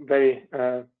have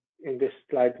in this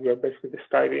slide, we are basically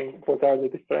describing what are the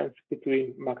difference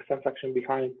between max transaction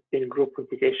behind in group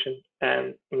replication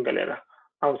and in Galera.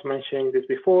 I was mentioning this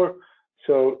before.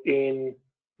 So in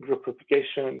group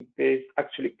replication, they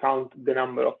actually count the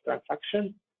number of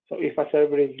transactions. So if a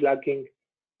server is lagging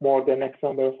more than X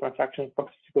number of transactions,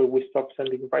 ProxySQL will stop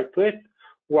sending write to it,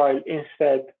 while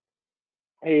instead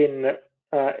in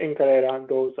Galera,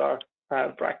 those are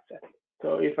write sets.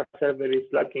 So if a server is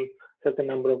lagging certain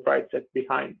number of write sets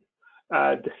behind,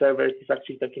 the server is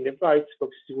actually taking the writes,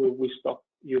 ProxySQL will stop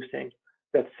using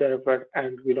that server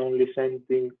and will only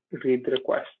sending read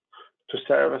requests to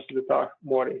servers that are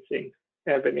more in sync,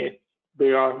 even if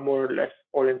they are more or less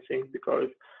all in sync, because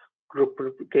group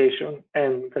replication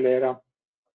and Galera,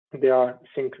 they are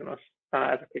synchronous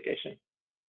replication.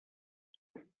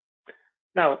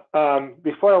 Now,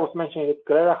 before I was mentioning that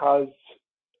Galera has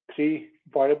three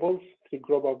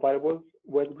global variables.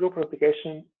 With group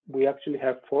replication, we actually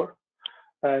have four.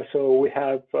 So we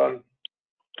have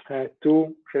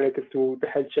two related to the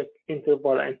health check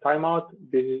interval and timeout.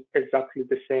 This is exactly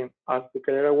the same as the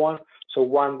Galera one. So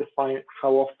one defines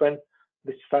how often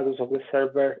the status of the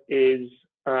server is,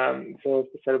 so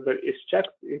if the server is checked,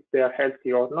 if they are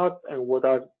healthy or not, and what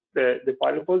are the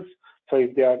variables. So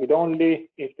if they are read-only,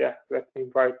 if they are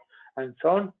requesting write, and so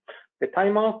on. The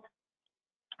timeout,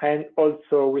 and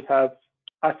also we have,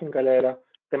 as in Galera,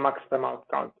 the max timeout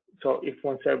count. So if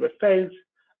one server fails,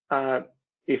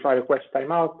 if I request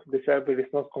timeout, the server is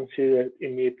not considered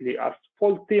immediately as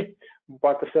faulty,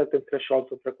 but a certain threshold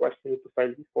of requests need to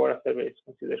fail before a server is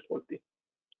considered faulty.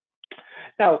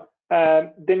 Now,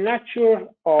 the nature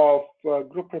of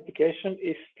group replication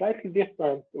is slightly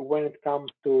different when it comes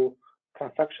to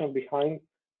transaction behind,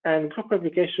 and group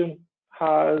replication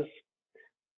has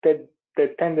the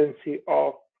tendency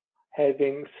of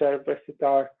having servers that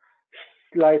are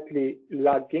slightly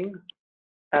lagging.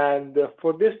 And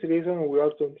for this reason, we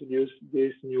also introduced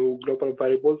these new global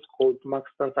variables called max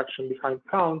transaction behind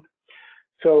count.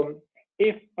 So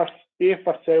if a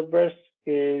server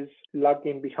is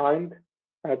lagging behind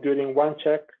during one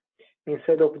check,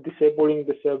 instead of disabling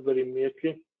the server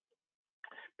immediately,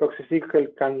 ProxySQL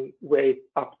can wait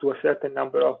up to a certain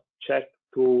number of checks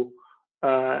to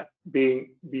have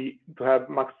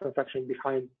max transaction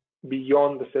behind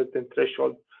beyond a certain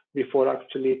threshold before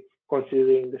actually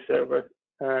considering the server,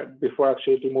 before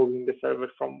actually removing the server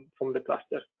from the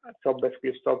cluster. So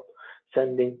basically stop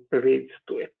sending reads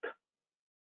to it.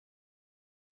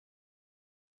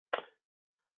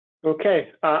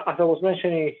 Okay, as I was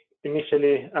mentioning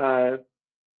initially,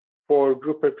 for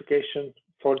group replication,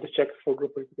 for the checks for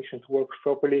group replication to work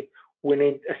properly, we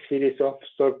need a series of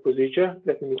stored procedures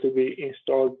that need to be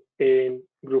installed in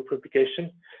group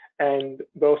replication. And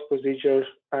those procedures,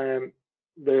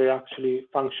 they actually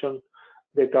function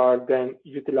that are then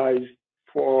utilized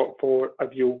for a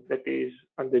view that is,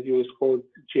 and the view is called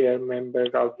GR member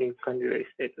routing candidate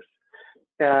status.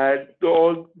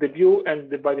 All the view and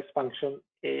the various functions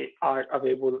are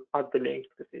available at the link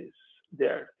that is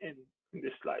there in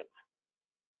this slide.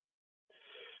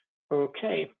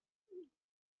 Okay.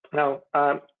 Now,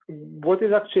 what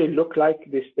does actually look like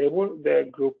this table, the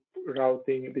group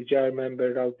routing, the GR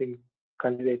member routing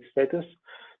candidate status?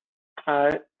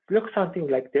 It looks something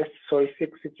like this. So if you're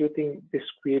executing this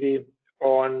query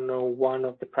on one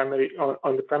of the primary,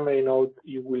 on the primary node,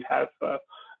 you will have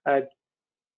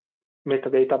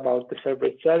metadata about the server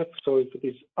itself. So if it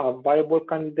is a viable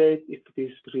candidate, if it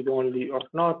is read-only or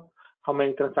not, how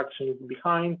many transactions is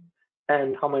behind,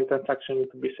 and how many transactions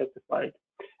need to be certified.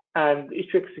 And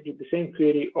if you execute the same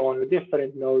query on a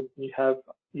different node,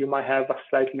 you might have a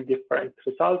slightly different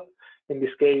result. In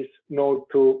this case, node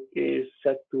 2 is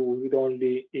set to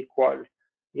read-only equal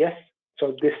yes.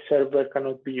 So this server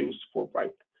cannot be used for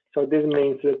write. So this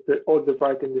means that all the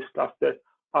write in this cluster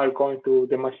are going to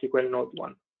the MySQL node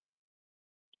 1.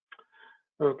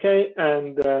 Okay,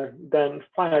 and then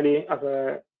finally,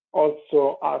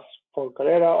 also as for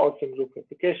Galera, also in group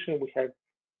replication, we have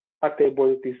a table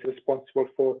that is responsible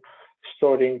for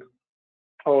storing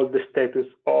all the status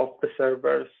of the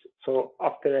servers. So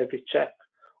after every check,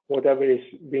 whatever is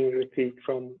being retrieved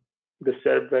from the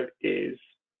server is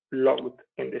logged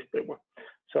in this table.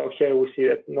 So here we see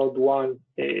that node 1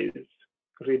 is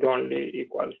read-only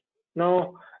equal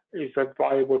no, is a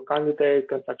viable candidate,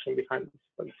 transaction behind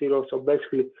is 0. So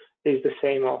basically, it's the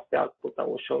same of the output I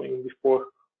was showing before.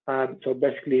 So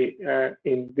basically,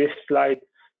 in this slide,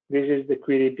 this is the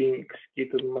query being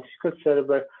executed on MySQL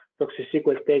server.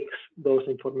 ProxySQL takes those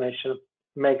information,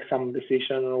 makes some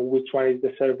decision on which one is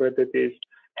the server that is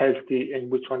healthy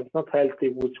and which one is not healthy,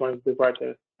 which one is the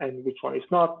writer and which one is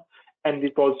not. And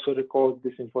it also records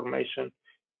this information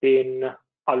in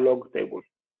a log table.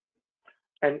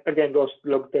 And again, those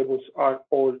log tables are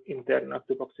all internal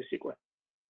to ProxySQL.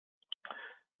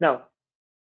 Now,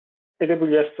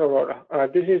 AWS Aurora.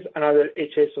 This is another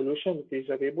HA solution that is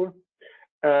available.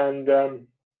 And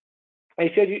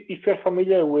if you're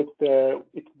familiar with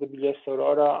AWS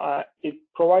Aurora, it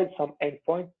provides some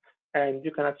endpoints, and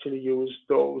you can actually use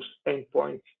those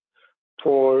endpoints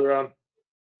to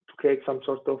create some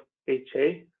sort of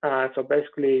HA. So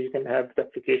basically, you can have the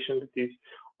application that is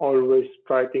always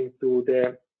writing to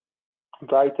the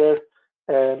writer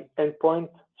endpoint.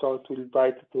 So it will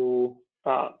write to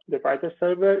the writer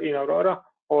server in Aurora,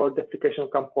 or the application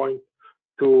can point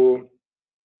to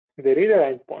the reader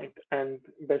endpoint, and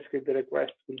basically the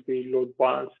request will be load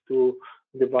balanced to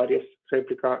the various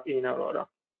replica in Aurora.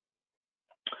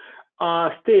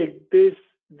 Still, this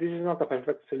is not a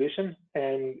perfect solution,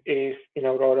 and if in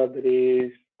Aurora there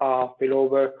is a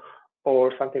failover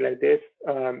or something like this,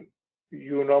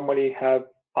 you normally have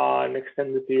an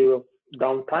extended period of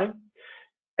downtime,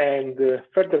 and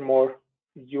furthermore,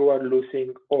 you are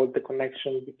losing all the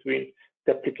connection between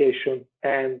the application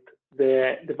and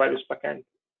the various backend,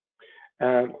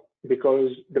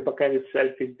 because the backend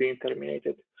itself is being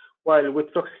terminated. While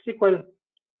with ProxySQL,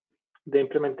 the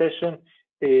implementation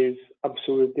is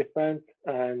absolutely different,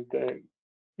 and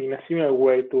in a similar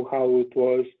way to how it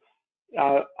was,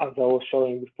 as I was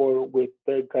showing before with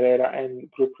the Galera and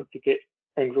group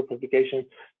replication,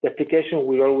 the application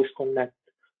will always connect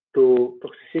to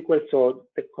ProxySQL, so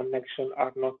the connections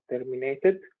are not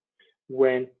terminated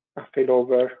when a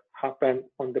failover happens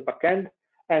on the backend.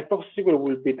 And ProxySQL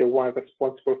will be the one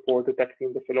responsible for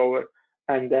detecting the failover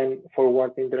and then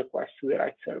forwarding the request to the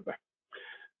right server.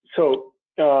 So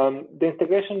the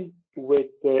integration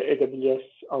with the AWS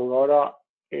Aurora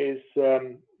is,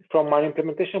 from an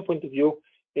implementation point of view,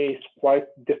 is quite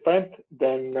different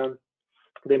than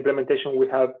the implementation we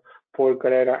have for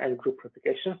Galera and group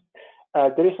replication.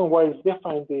 The reason why it's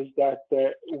different is that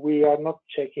we are not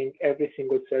checking every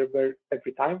single server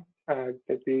every time.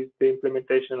 That is the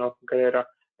implementation of Galera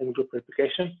and Group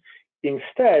Replication.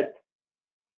 Instead,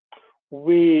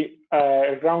 we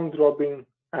round robin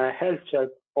health check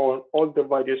on all the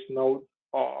various nodes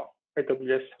of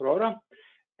AWS Aurora,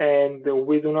 and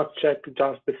we do not check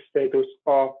just the status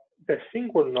of the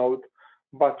single node,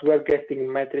 but we're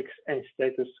getting metrics and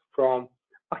status from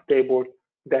a table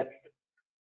that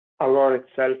Aurora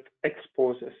itself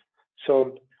exposes.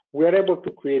 So we are able to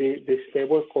query this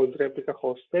table called replica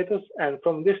host status, and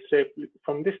from this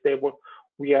table,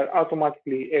 we are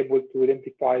automatically able to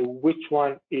identify which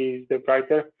one is the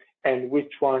writer and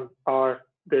which one are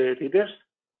the readers.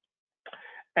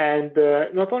 And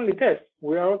not only this,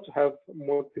 we also have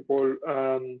multiple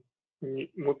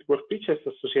features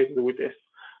associated with this.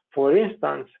 For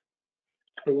instance,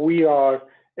 we are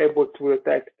able to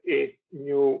detect if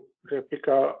new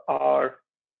replica are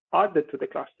added to the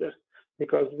cluster,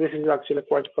 because this is actually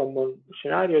quite common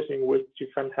scenarios in which you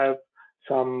can have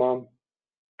some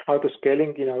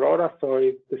auto-scaling in Aurora. So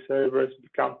if the servers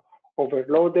become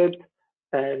overloaded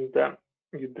and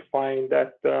you define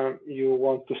that you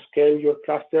want to scale your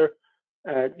cluster,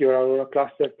 your Aurora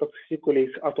cluster, ProxySQL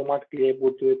is automatically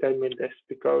able to determine this,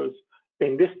 because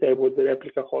in this table, the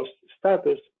replica host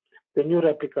status, the new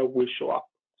replica will show up.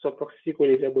 So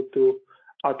ProxySQL is able to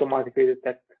automatically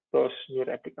detect those new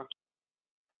replicas.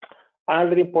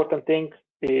 Another important thing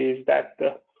is that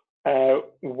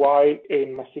while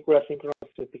in MySQL synchronous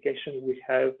replication, we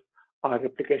have a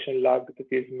replication lag that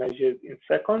is measured in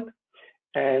seconds,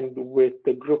 and with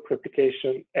the group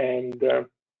replication and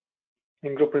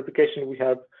in group replication, we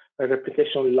have a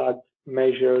replication lag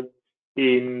measured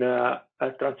in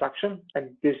a transaction,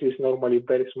 and this is normally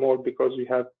very small because we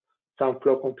have some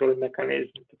flow control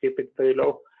mechanism to keep it very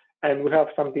low. And we have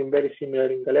something very similar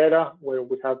in Galera, where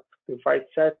we have the write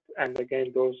set, and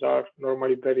again, those are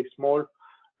normally very small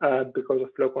because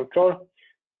of flow control.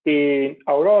 In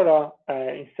Aurora,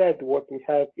 instead, what we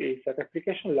have is a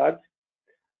replication lag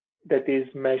that is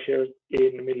measured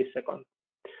in milliseconds.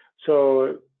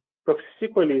 So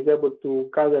ProxySQL is able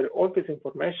to gather all this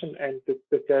information and to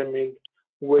determine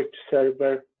which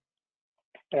server,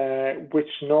 which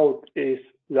node is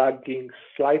lagging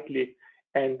slightly,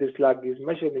 and this lag is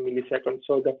measured in milliseconds.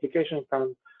 So the application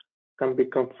can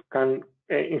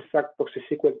instruct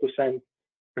ProxySQL to send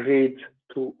reads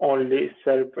to only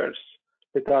servers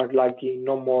that are lagging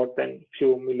no more than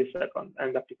few milliseconds,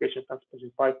 and the application can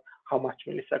specify how much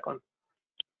milliseconds.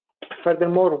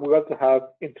 Furthermore, we also have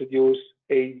introduced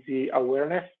AZ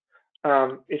awareness.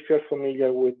 If you're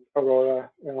familiar with Aurora,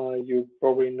 you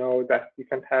probably know that you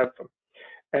can have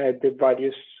the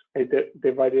various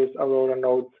Aurora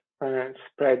nodes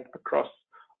spread across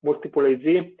multiple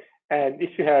AZ. And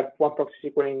if you have one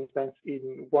ProxySQL instance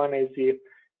in one AZ,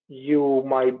 you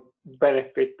might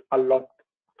benefit a lot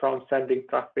from sending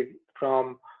traffic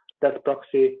from that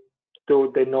proxy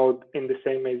to the node in the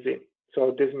same AZ.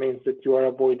 So this means that you are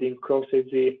avoiding cross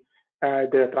AZ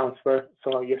data transfer,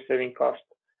 so you're saving cost.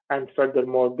 And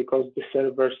furthermore, because the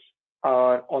servers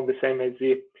are on the same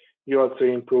AZ, you also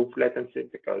improve latency,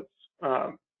 because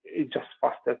it's just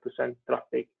faster to send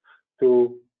traffic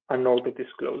to a node that is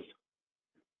close.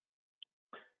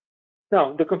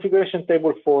 Now, the configuration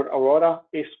table for Aurora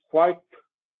is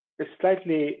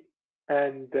slightly,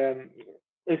 and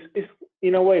is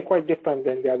in a way quite different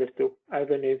than the other two,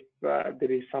 even if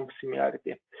there is some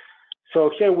similarity. So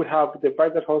here we have the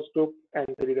writer host group and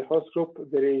the reader host group.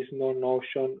 There is no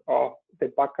notion of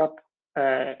the backup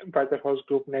writer host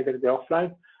group, neither the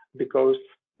offline, because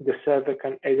the server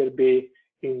can either be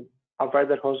in a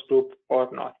writer host group or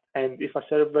not. And if a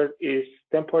server is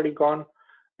temporarily gone,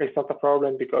 it's not a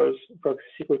problem, because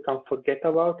ProxySQL can forget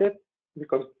about it,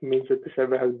 because it means that the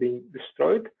server has been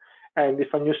destroyed. And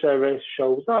if a new server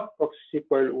shows up,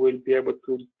 ProxySQL will be able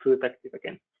to detect it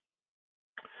again.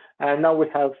 And now we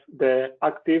have the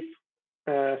active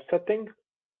setting.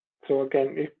 So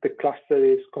again, if the cluster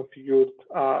is configured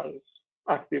as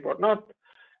active or not.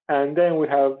 And then we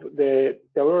have the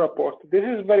Aurora port. This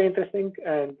is very interesting,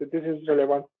 and this is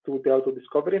relevant to the auto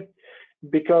discovery,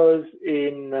 because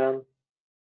in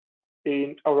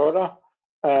Aurora,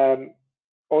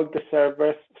 all the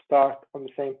servers start on the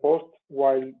same port,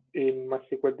 while in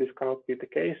MySQL this cannot be the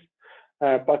case.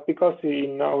 But because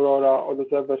in Aurora all the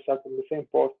servers start on the same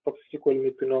port, ProxySQL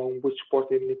needs to know which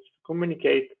port it needs to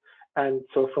communicate, and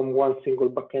so from one single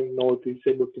backend node is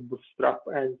able to bootstrap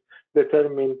and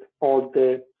determine all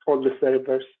the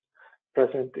servers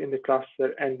present in the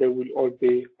cluster, and they will all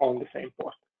be on the same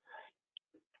port.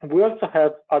 We also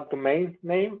have a domain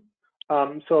name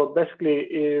So basically,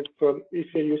 if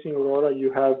you're using Aurora,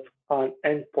 you have an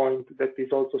endpoint that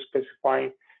is also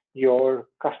specifying your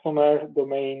customer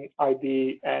domain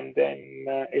ID and then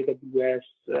AWS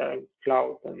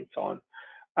cloud and so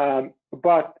on.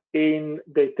 But in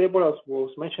the table, as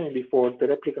was mentioned before, the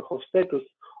replica host status,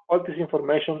 all this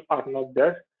information are not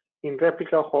there. In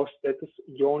replica host status,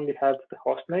 you only have the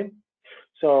host name.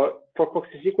 So for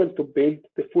ProxySQL to build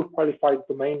the full qualified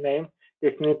domain name,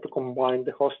 it needs to combine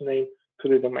the host name to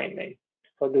the domain name.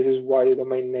 So this is why the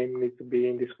domain name needs to be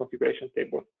in this configuration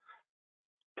table.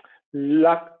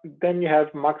 Then you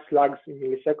have max lags in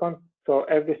milliseconds. So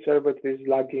every server that is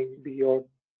lagging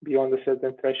beyond a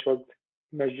certain threshold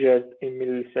measured in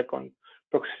milliseconds,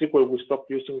 ProxySQL will stop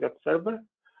using that server.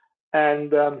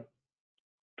 And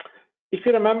if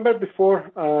you remember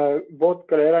before, both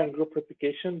Galera and Group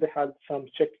Replication, they had some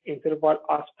check interval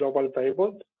as global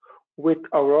variables. With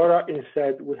Aurora,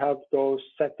 instead, we have those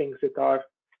settings that are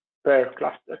per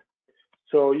cluster.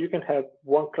 So you can have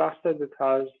one cluster that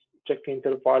has check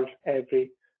interval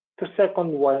every 2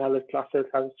 seconds, while another cluster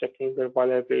that has check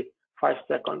interval every 5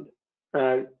 seconds.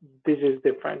 This is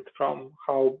different from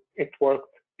how it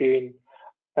worked in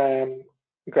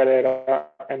Galera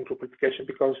and Group Replication,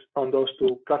 because on those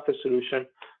two cluster solutions,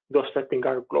 those settings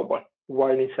are global,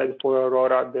 while instead for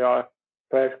Aurora, they are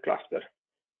per cluster.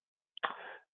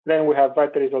 Then we have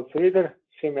write results reader,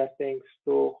 similar things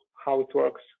to how it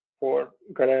works for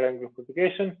Galera and Group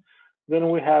Replication.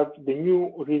 Then we have the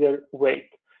new reader wait.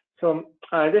 So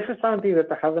this is something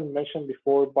that I haven't mentioned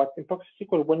before, but in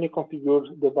ProxySQL, when you configure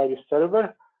the various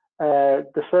server,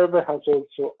 the server has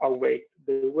also a wait.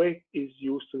 The wait is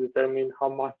used to determine how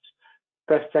much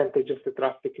percentage of the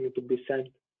traffic needs to be sent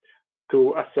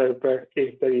to a server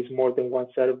if there is more than one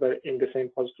server in the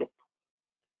same host group.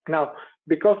 Now,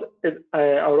 because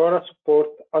Aurora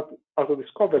supports auto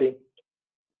discovery,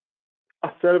 a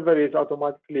server is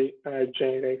automatically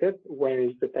generated when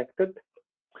it's detected.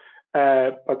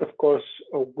 But of course,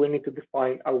 we need to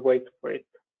define a wait for it.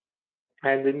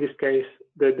 And in this case,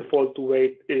 the default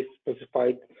wait is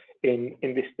specified in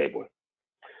this table.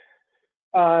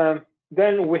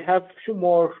 Then we have a few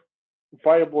more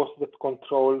variables that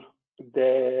control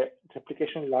the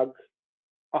replication lag,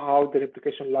 how the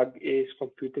replication lag is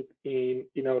computed in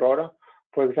Aurora.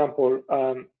 For example,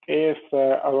 if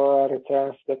Aurora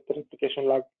returns that the replication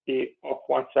lag of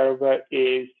one server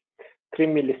is 3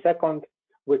 milliseconds,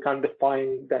 we can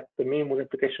define that the minimum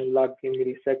replication lag in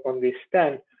milliseconds is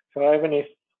 10. So even if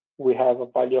we have a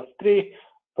value of 3,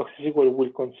 ProxySQL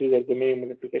will consider the minimum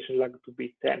replication lag to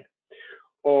be 10.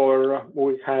 Or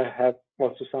we can have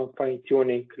also some fine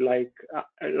tuning, like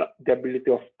the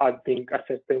ability of adding a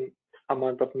certain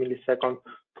amount of milliseconds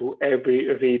to every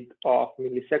read of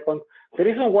millisecond. The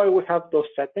reason why we have those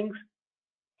settings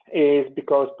is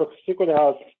because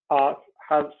ProxySQL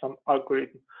has some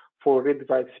algorithm for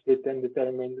read-write split and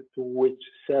determine to which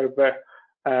server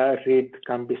read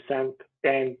can be sent,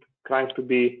 and trying to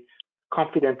be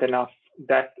confident enough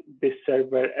that this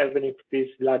server, even if it is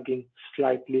lagging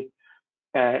slightly,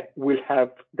 will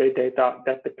have the data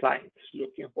that the client is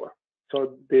looking for.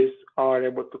 So these are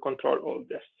able to control all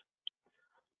this.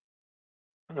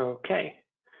 Okay,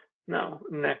 now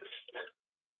next.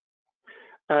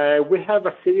 We have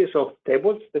a series of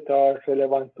tables that are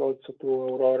relevant also to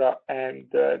Aurora and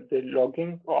the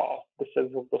logging of the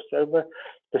service of the server.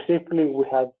 Specifically, we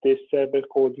have this server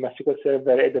called MySQL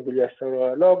Server AWS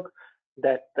Aurora log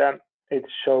that it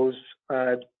shows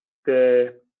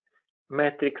the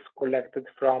metrics collected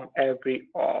from every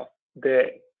of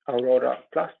the Aurora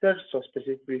clusters, so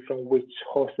specifically from which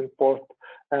host and port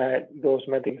those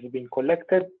metrics have been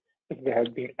collected, if there has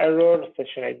been error,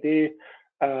 session ID,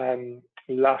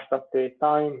 last update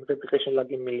time, replication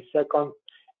lag in milliseconds,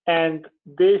 and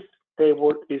this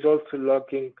table is also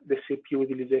logging the CPU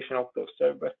utilization of those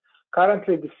servers.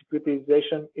 Currently, the CPU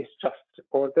utilization is just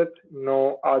recorded,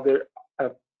 no other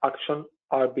action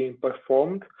are being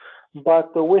performed,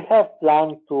 but we have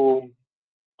planned to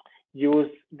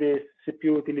use this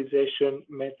CPU utilization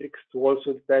metrics to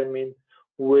also determine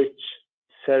which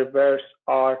servers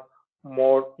are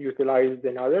more utilized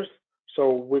than others. So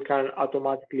we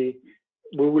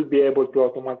will be able to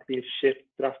automatically shift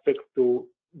traffic to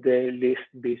the least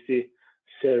busy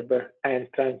server and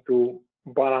trying to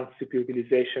balance CPU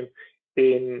utilization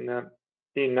in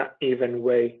an even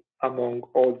way among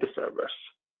all the servers.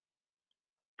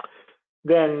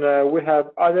 Then we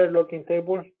have other logging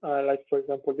tables, like for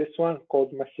example this one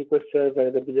called MySQL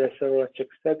Server AWS Aurora check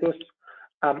status.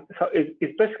 So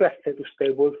it's basically a status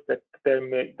table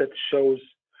that shows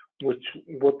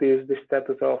what is the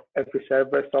status of every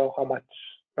server, so how much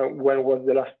when was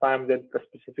the last time that the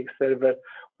specific server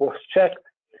was checked,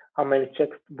 how many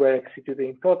checks were executed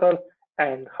in total,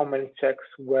 and how many checks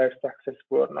were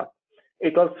successful or not.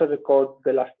 It also records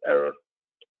the last error.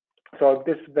 So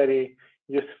this is very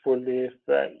useful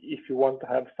if you want to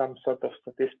have some sort of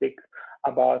statistics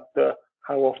about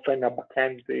how often a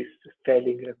backend is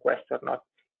failing requests or not.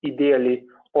 Ideally,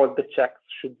 all the checks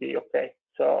should be okay.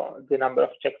 So the number of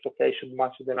checks okay should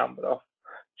match the number of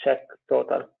check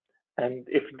total. And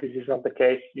if this is not the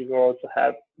case, you also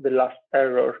have the last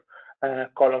error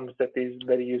columns that is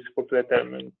very useful to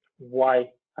determine why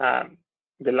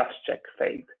the last check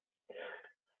failed.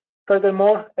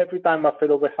 Furthermore, every time a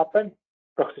failover happens,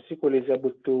 ProxySQL is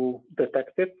able to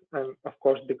detect it, and of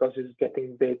course, because it's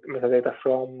getting the metadata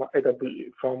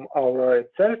from Aurora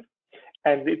itself,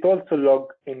 and it also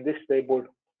logs in this table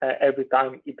every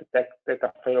time it detects that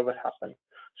a failover happened.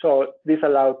 So this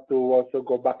allows to also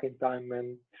go back in time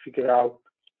and figure out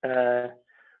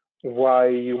why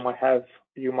you might have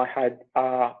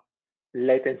a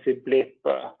latency blip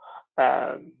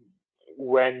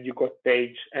when you got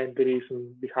page, and the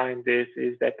reason behind this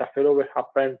is that a failover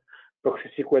happened.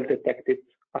 ProxySQL detected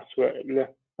as well.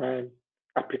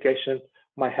 Application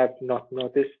might have not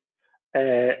noticed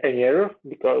any error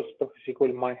because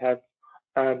ProxySQL might have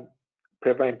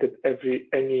prevented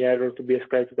any error to be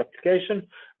ascribed to the application,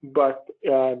 but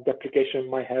the application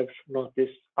might have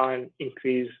noticed an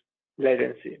increased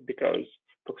latency because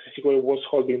ProxySQL was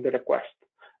holding the request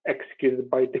executed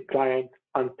by the client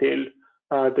until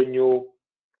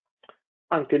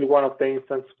one of the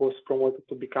instances was promoted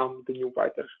to become the new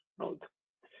writer node.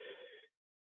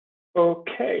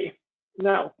 Okay,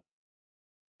 now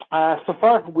so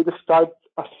far we described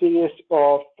a series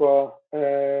of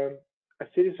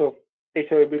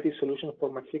HAVability solutions for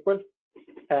MySQL,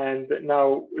 and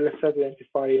now let's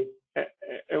identify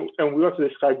and we also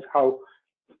described how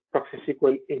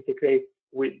ProxySQL integrates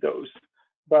with those.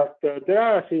 But there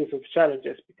are a series of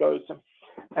challenges because,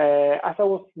 as I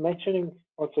was mentioning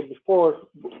also before,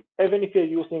 even if you're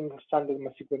using standard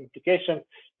MySQL application,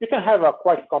 you can have a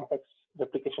quite complex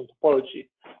replication topology,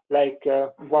 like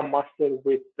one master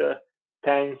with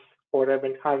tens or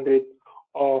even hundreds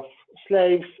of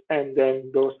slaves, and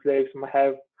then those slaves might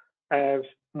have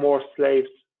more slaves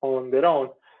on their own.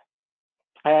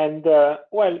 And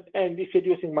and if you're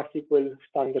using MySQL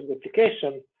standard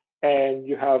application and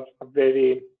you have a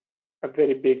very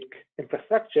big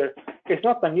infrastructure, it's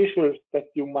not unusual that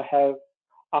you might have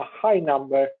a high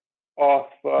number of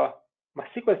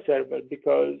MySQL servers,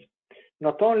 because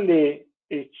not only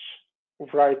each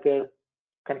writer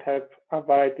can have a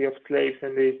variety of slaves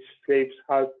and each slave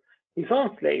has his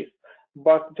own slaves,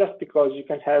 but just because you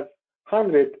can have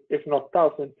hundreds, if not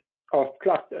thousands, of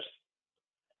clusters.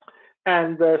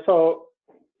 And so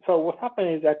what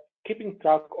happens is that keeping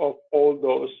track of all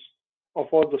those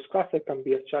clusters can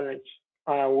be a challenge.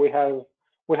 We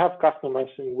have customers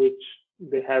in which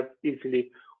they have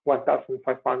easily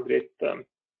 1,500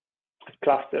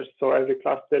 clusters. So every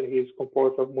cluster is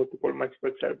composed of multiple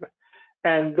MySQL servers.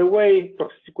 And the way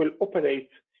ProxySQL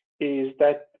operates is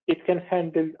that it can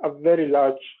handle a very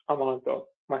large amount of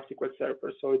MySQL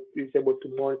servers. So it is able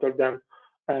to monitor them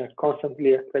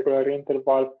constantly at regular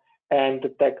intervals and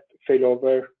detect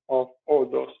failover of all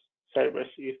those servers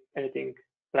if anything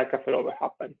like a failover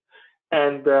happens.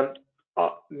 And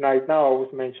right now I was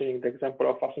mentioning the example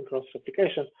of asynchronous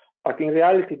replication, but in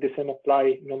reality the same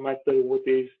apply no matter what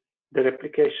is the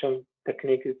replication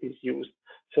technique that is used.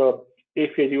 So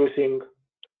if you're using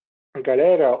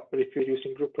Galera, or if you're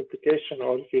using Group Replication,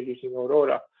 or if you're using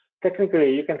Aurora,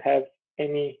 technically you can have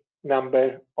any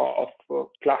number of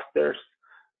clusters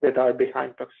that are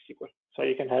behind ProxySQL. So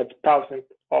you can have thousands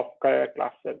of Galera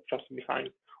clusters just behind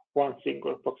one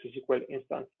single ProxySQL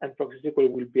instance, and ProxySQL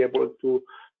will be able to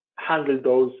handle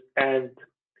those and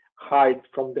hide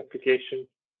from the application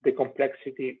the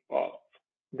complexity of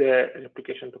the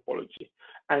replication topology.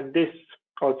 And this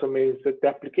also means that the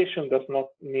application does not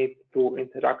need to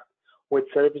interact with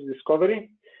service discovery.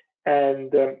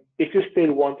 And if you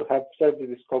still want to have service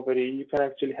discovery, you can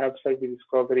actually have service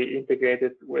discovery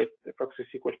integrated with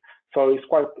ProxySQL. So it's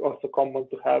quite also common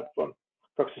to have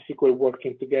ProxySQL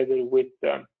working together with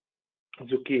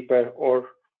Zookeeper or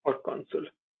Consul.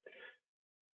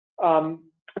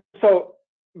 So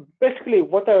basically,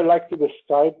 what I would like to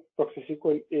describe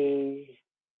ProxySQL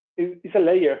is a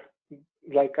layer,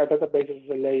 like a database is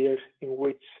a layer in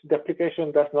which the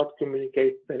application does not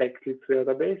communicate directly to the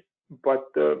database, but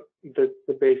the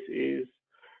base is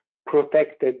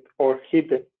protected or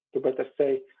hidden, to better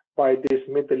say, by this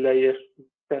middle layer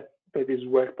that is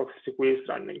where ProxySQL is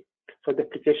running. So the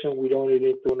application will only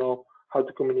need to know how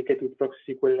to communicate with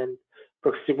ProxySQL, and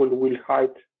ProxySQL will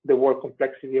hide the whole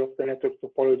complexity of the network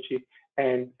topology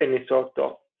and any sort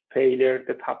of failure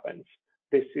that happens.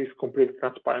 This is completely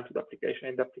transparent to the application,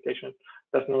 and the application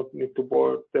does not need to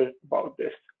bother about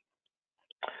this.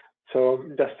 So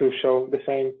just to show the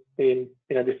same in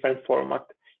a different format,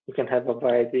 you can have a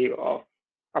variety of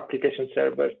application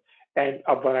servers and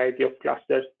a variety of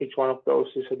clusters. Each one of those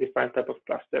is a different type of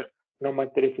cluster, no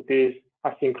matter if it is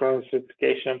asynchronous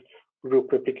replication,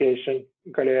 group replication,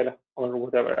 Galera, or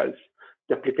whatever else.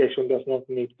 The application does not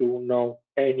need to know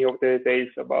any of the details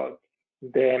about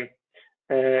the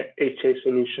HA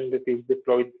solution that is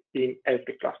deployed in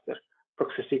every cluster.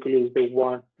 ProxySQL is the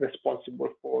one responsible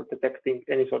for detecting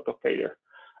any sort of failure.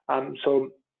 So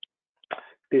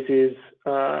this is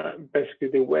basically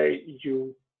the way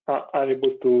you are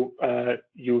able to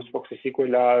use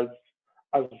ProxySQL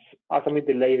as a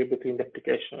middle layer between the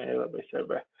application and the database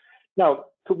server. Now,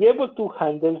 to be able to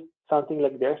handle something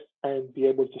like this and be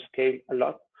able to scale a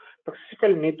lot,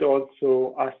 ProxySQL needs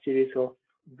also a series of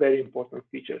very important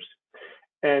features.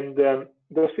 And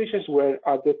those features were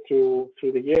added through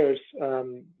the years.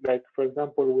 Like, for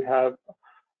example, we have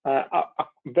a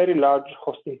very large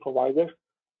hosting provider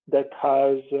that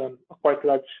has a quite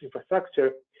large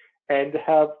infrastructure and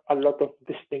have a lot of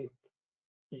distinct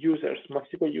users,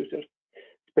 MySQL users.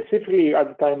 Specifically, at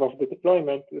the time of the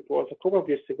deployment, it was a couple of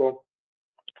years ago,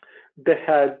 they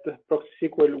had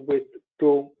ProxySQL with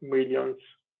 2 million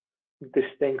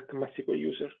distinct MySQL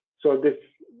users. So this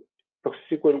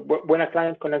ProxySQL, when a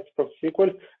client connects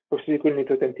ProxySQL, ProxySQL needs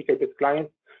to authenticate the client.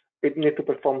 It needs to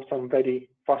perform some very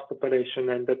fast operation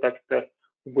and detect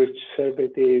which server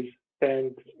it is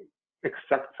and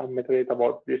extract some metadata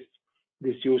about this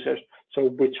user. So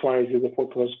which one is the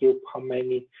default host group, how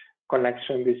many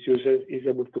connections this user is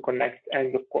able to connect,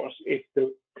 and of course, if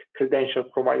the credential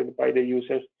provided by the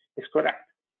user is correct.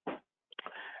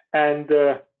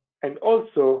 And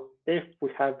also, if we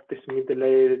have this middle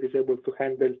layer that is able to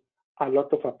handle a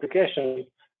lot of applications,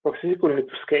 ProxySQL needs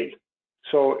to scale.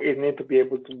 So it needs to be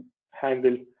able to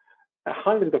handle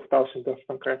hundreds of thousands of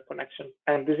concurrent connections.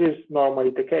 And this is normally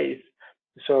the case.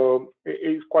 So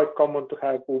it's quite common to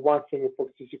have one single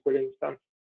ProxySQL instance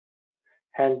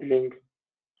handling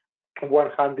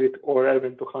 100 or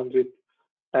even 200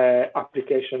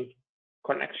 application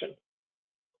connections.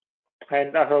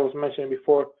 And as I was mentioning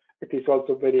before, it is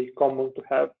also very common to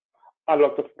have a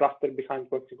lot of cluster behind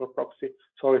one single proxy,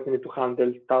 so it needs to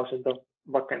handle thousands of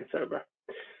backend servers.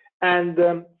 And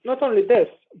not only this,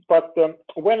 but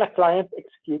when a client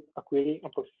executes a query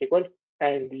on ProxySQL,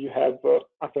 and you have,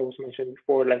 as I was mentioning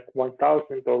before, like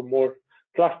 1,000 or more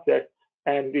clusters,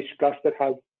 and each cluster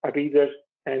has a reader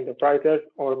and a writer,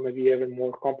 or maybe even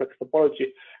more complex topology,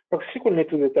 ProxySQL needs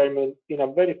to determine in a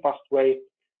very fast way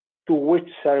to which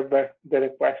server the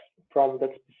request from that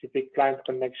specific client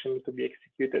connection needs to be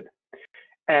executed.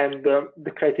 And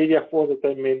the criteria for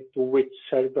determining to which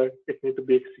server it needs to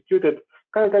be executed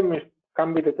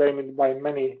can be determined by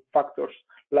many factors,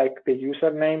 like the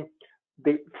username,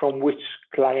 from which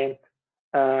client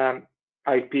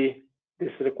IP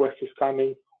this request is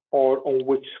coming, or on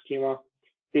which schema,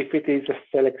 if it is a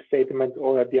select statement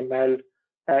or a DML,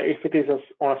 if it is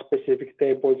on a specific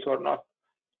tables or not.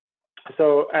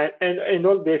 So, and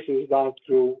all this is done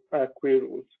through query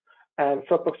rules. And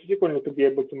so ProxySQL needs to be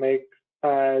able to make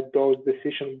those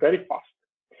decisions very fast.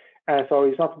 And so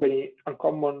it's not very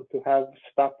uncommon to have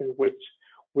stuff in which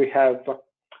we have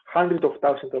hundreds of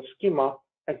thousands of schema,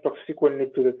 and ProxySQL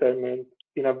needs to determine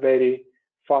in a very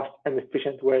fast and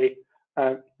efficient way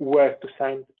where to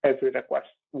send every request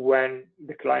when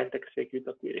the client executes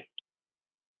a query.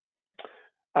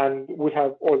 And we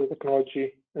have all the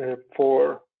technology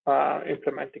for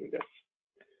implementing this.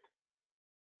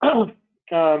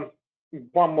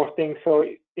 One more thing. So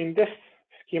in this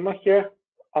schema here,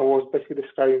 I was basically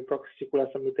describing ProxySQL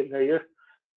as a middle layer.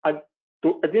 I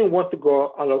didn't want to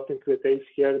go a lot into details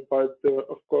here, but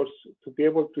of course, to be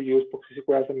able to use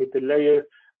ProxySQL as a middle layer,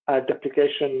 the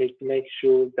application needs to make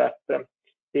sure that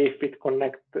if it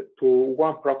connects to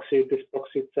one proxy, this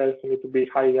proxy itself needs to be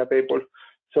highly available.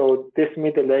 So this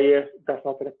middle layer does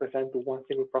not represent one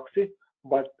single proxy,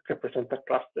 but represents a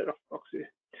cluster of proxies.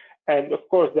 And of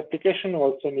course, the application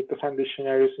also needs to handle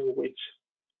scenarios in which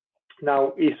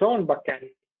now its own backend,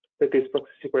 that is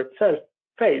ProxySQL itself,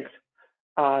 fails.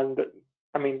 And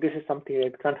I mean, this is something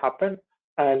that can happen.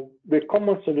 And the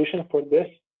common solution for this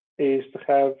is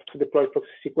to deploy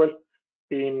ProxySQL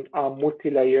in a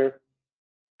multi-layer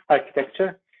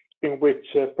architecture in which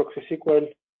ProxySQL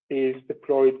is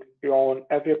deployed on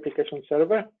every application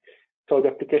server. So the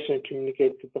application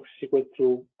communicates to ProxySQL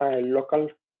through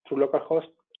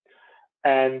localhost.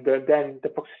 and then the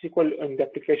ProxySQL in the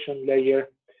application layer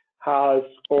has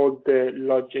all the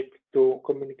logic to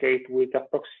communicate with the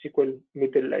ProxySQL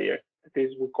middle layer. That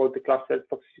is, we call the cluster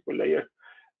ProxySQL layer.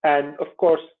 And of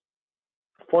course,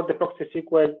 for the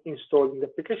ProxySQL installed in the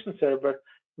application server,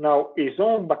 now its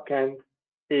own backend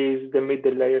is the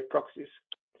middle layer proxies.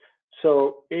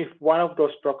 So if one of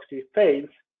those proxies fails,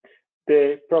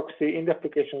 the proxy in the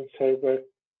application server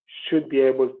should be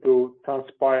able to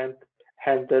transparent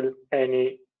handle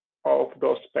any of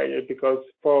those failures, because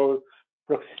for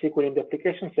ProxySQL in the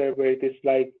application server, it is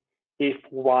like if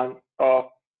one of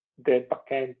the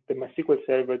backend, the MySQL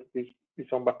server, is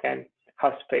on backend,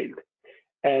 has failed.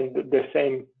 And the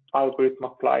same algorithm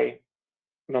apply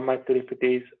no matter if it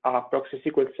is a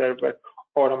ProxySQL server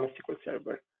or a MySQL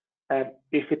server. And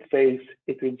if it fails,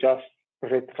 it will just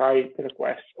retry the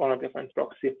request on a different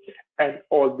proxy. And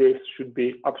all this should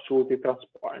be absolutely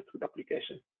transparent to the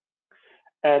application.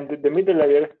 And the middle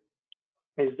layer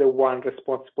is the one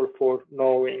responsible for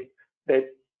knowing the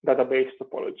database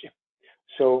topology.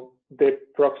 So the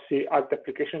proxy at the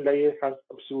application layer has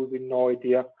absolutely no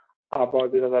idea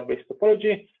about the database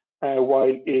topology,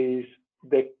 while is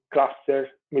the cluster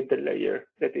middle layer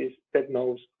that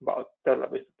knows about the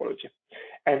database topology.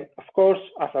 And of course,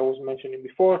 as I was mentioning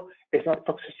before, it's not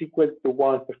ProxySQL the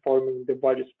one performing the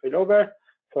values failover.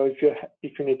 So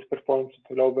if you need to perform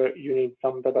failover, you need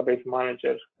some database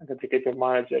manager, an application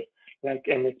manager like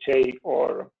MHA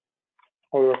or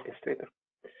orchestrator.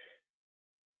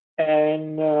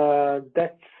 And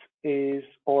that is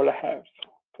all I have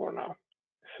for now.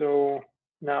 So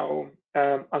now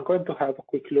I'm going to have a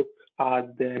quick look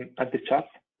at the chat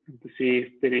to see if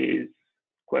there is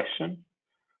question.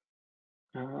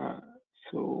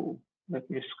 So let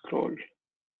me scroll.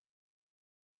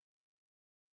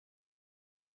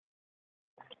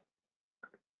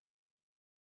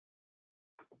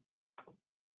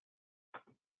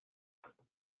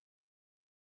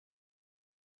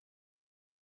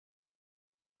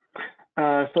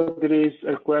 So there is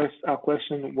a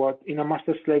question, what in a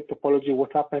master slave topology,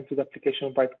 what happens to the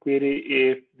application byte query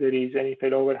if there is any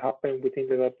failover happen within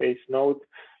the database node?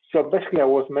 So basically, I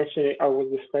was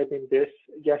describing this.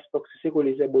 Yes,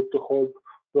 ProxySQL is able to hold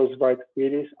those byte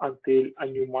queries until a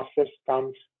new master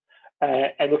comes.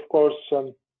 And of course,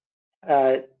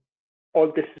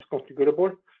 all this is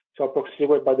configurable. So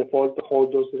ProxySQL by default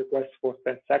holds those requests for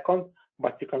 10 seconds,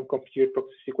 but you can configure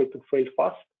ProxySQL to fail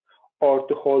fast, or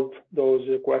to hold those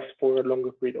requests for a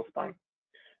longer period of time.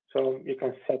 So you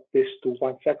can set this to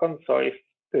 1 second. So if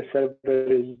the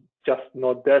server is just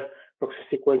not there,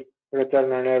 ProxySQL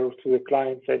return an error to the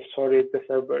client, says, sorry,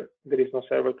 there is no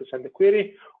server to send the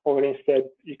query, or instead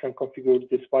you can configure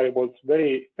these variables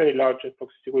very, very large, and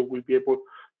ProxySQL will be able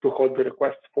to hold the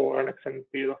request for an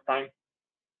extended period of time.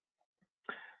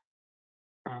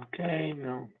 Okay,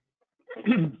 now.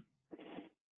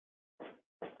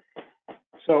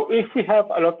 So if we have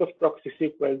a lot of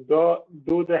ProxySQL,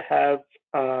 do they have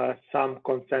some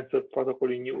consensus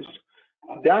protocol in use?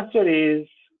 The answer is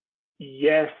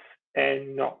yes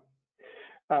and no.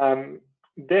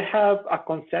 They have a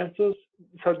consensus.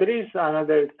 So there is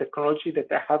another technology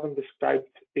that I haven't described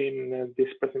in this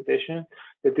presentation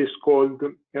that is called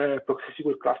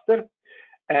ProxySQL cluster.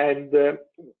 And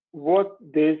what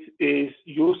this is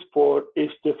used for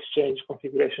is to exchange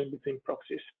configuration between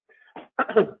proxies.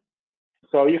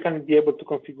 So you can be able to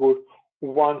configure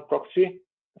one proxy,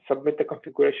 submit the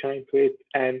configuration into it,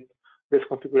 and this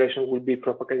configuration will be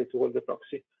propagated to all the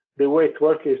proxy. The way it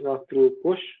works is not through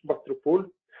push, but through pull.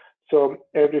 So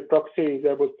every proxy is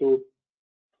able to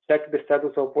check the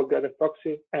status of all the other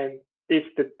proxies, and if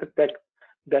they detect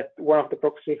that one of the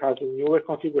proxy has a newer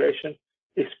configuration,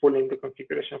 is pulling the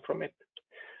configuration from it.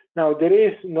 Now, there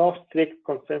is no strict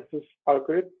consensus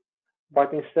algorithm,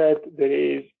 but instead there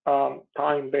is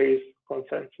time-based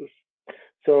consensus.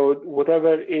 So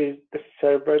whatever is the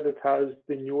server that has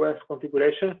the newest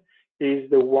configuration is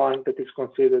the one that is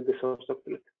considered the source of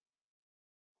truth.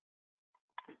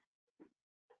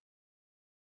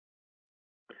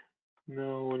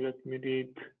 Now let me read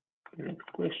the next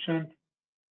question.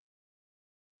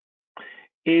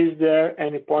 Is there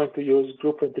any point to use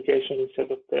group replication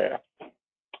instead of Galera?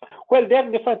 Well, they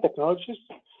have different technologies,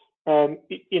 and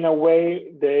in a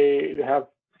way they have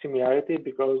similarity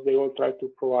because they all try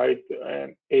to provide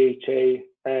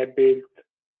AHA built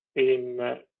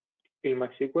in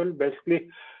MySQL, basically.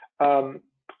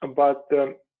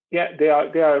 Yeah, they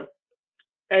are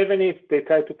even if they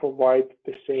try to provide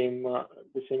the same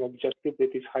objective,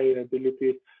 that is high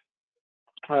availability.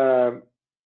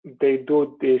 They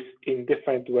do this in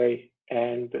different way,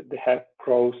 and they have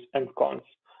pros and cons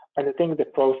And I think the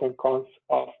pros and cons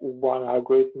of one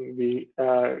algorithm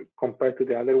compared to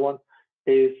the other one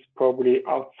is probably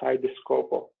outside the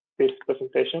scope of this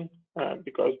presentation,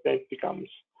 because then it becomes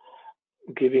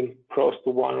giving pros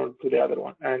to one or to the other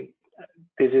one. And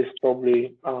this is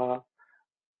probably a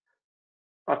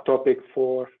topic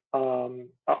for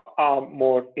a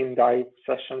more in-depth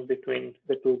session between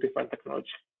the two different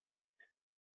technologies.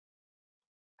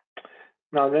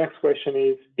 Now, the next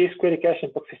question is query cache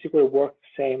and ProxySQL work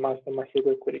the same as the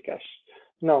MySQL query cache?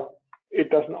 No, it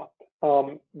does not.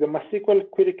 The MySQL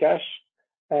query cache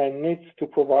needs to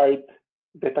provide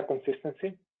data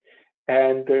consistency,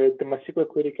 and the MySQL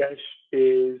query cache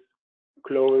is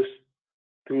close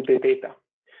to the data.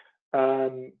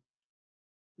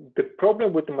 The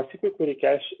problem with the MySQL query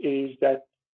cache is that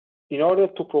in order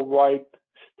to provide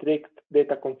strict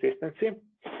data consistency,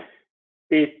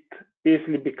 it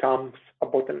easily becomes a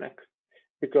bottleneck,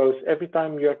 because every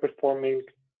time you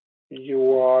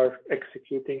are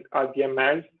executing a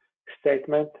DML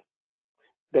statement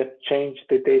that change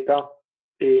the data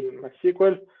in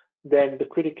MySQL, then the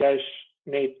query cache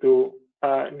need to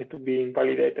be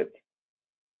invalidated.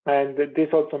 And this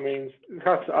also means it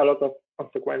has a lot of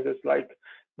consequences, like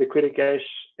the query cache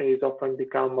is often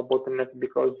become a bottleneck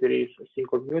because there is a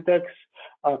single mutex.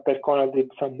 Percona did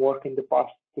some work in the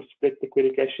past to split the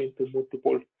query cache into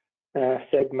multiple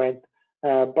segments.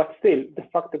 But still, the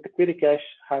fact that the query cache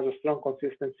has a strong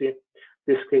consistency,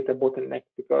 this creates a bottleneck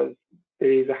because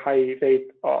there is a high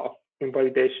rate of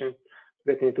invalidation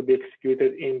that need to be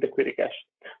executed in the query cache.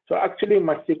 So actually,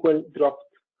 MySQL dropped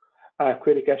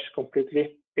query cache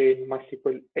completely in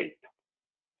MySQL 8.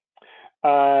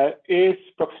 Is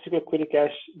ProxySQL query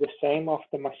cache the same of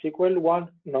the MySQL one?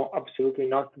 No, absolutely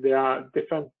not. They are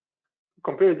different,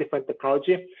 completely different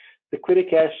technology. The query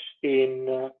cache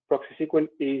in ProxySQL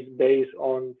is based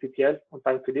on TTL, on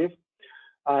time to live.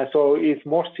 So it's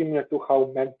more similar to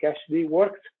how memcached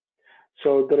works.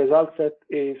 So the result set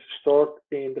is stored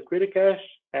in the query cache,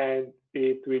 and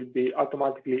it will be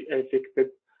automatically executed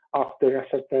after a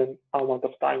certain amount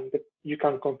of time that you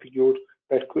can configure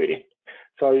per query.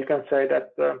 So you can say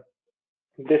that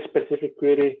this specific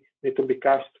query needs to be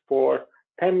cached for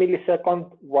 10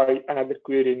 milliseconds, while another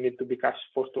query needs to be cached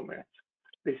for 2 minutes.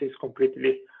 This is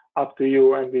completely up to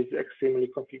you and is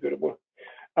extremely configurable.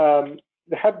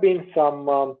 There have been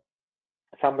some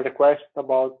requests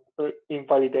about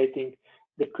invalidating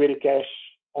the query cache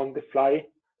on the fly,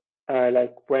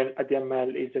 like when a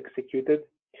DML is executed.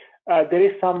 There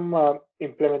is some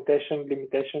implementation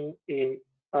limitation in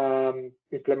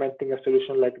implementing a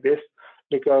solution like this,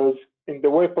 because in the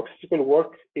way ProxySQL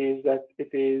works is that it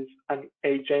is an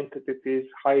agent that is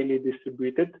highly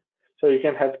distributed. So you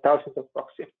can have thousands of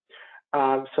proxy.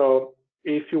 So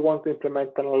if you want to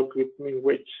implement an algorithm in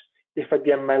which if a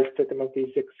DML statement is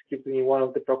executed in one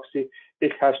of the proxy,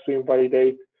 it has to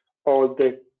invalidate all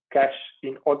the cache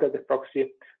in all of the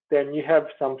proxy, then you have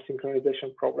some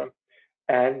synchronization problem.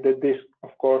 And this,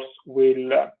 of course,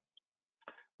 will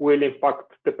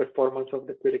impact the performance of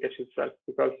the query cache itself,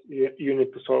 because you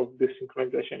need to solve this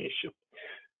synchronization issue.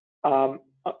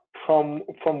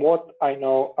 From what I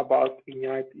know about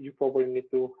Ignite, you probably need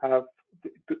to have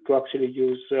to actually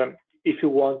use, if you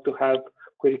want to have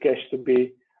query cache to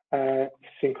be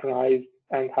synchronized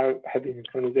and having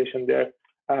synchronization there,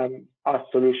 a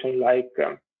solution like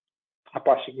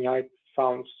Apache Ignite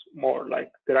sounds more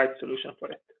like the right solution for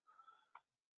it.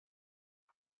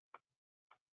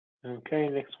 Okay,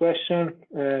 next question.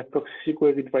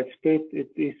 ProxySQL with white split.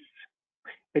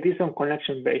 It is on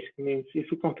connection based. It means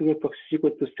if you configure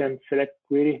ProxySQL to send select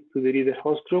query to the reader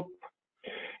host group,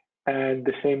 and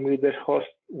the same reader host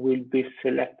will be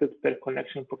selected per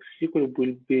connection, ProxySQL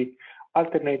will be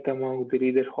alternate among the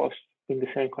reader hosts in the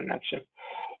same connection.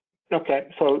 Okay,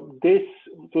 so this,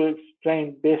 to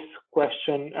explain this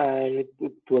question, I need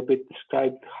to a bit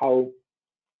describe how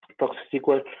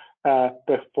ProxySQL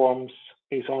performs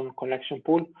its own connection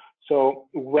pool. So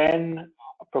when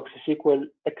ProxySQL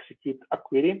executes a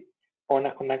query on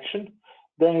a connection,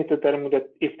 then it determines that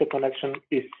if the connection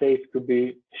is safe to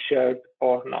be shared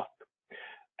or not.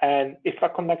 And if a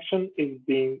connection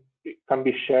can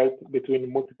be shared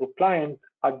between multiple clients,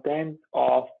 at the end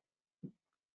of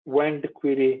when the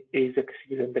query is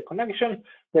executed in the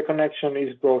connection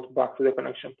is brought back to the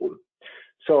connection pool.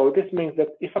 So this means that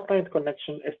if a client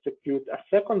connection executes a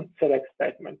second select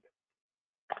statement,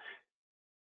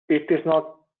 it is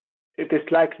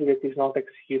likely that it is not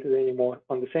executed anymore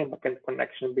on the same backend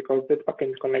connection, because that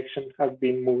backend connection has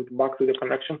been moved back to the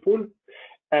connection pool,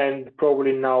 and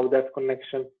probably now that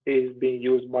connection is being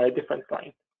used by a different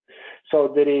client.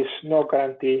 So there is no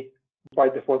guarantee by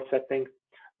default setting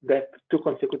that two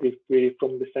consecutive queries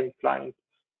from the same client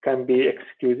can be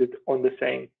executed on the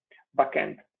same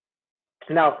backend.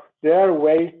 Now, there are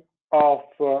ways of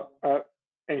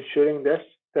ensuring this.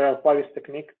 There are various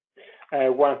techniques.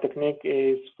 One technique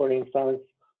is, for instance,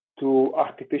 to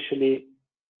artificially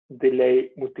delay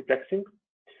multiplexing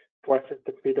for a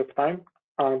certain period of time.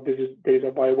 There is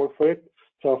a variable for it.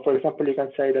 So, for example, you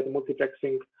can say that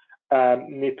multiplexing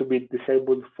need to be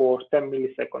disabled for 10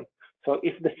 milliseconds. So,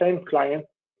 if the same client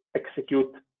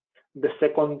execute the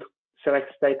second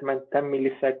select statement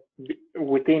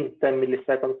within 10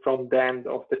 milliseconds from the end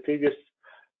of the previous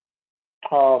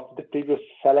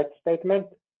select statement,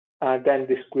 then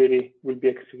this query will be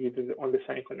executed on the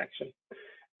same connection.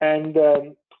 And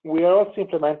we are also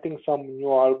implementing some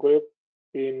new algorithm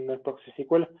in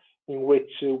ProxySQL in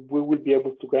which we will be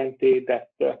able to guarantee that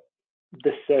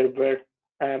the server,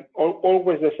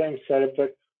 always the same server,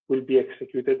 will be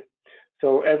executed.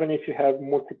 So even if you have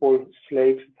multiple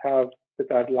slaves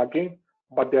that are lagging,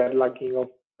 but they are lagging of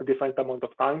a different amount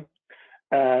of time,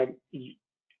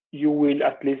 you will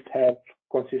at least have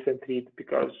consistent read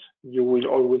because you will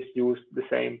always use the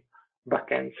same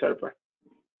backend server.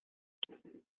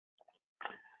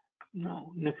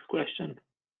 Now, next question.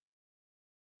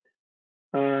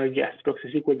 Yes,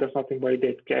 ProxySQL does not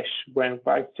invalidate cache when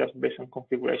write just based on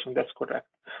configuration. That's correct.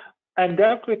 And the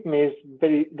algorithm is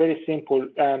very, very simple.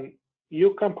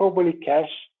 You can probably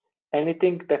cache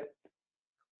anything that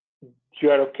you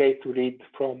are okay to read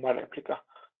from a replica.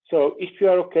 So if you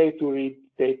are okay to read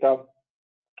data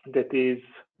that is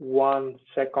 1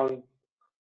 second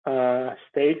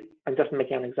stale, I'm just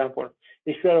making an example.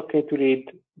 If you are okay to read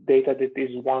data that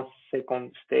is 1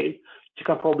 second stale, you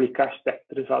can probably cache that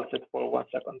result set for 1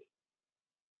 second.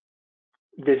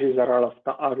 This is a rule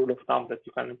of thumb that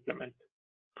you can implement.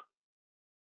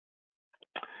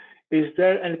 Is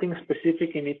there anything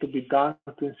specific you need to be done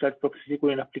to insert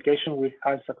ProxySQL in application which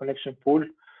has a connection pool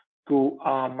to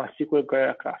MySQL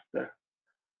Galera cluster?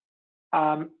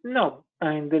 No,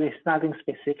 and there is nothing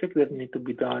specific that needs to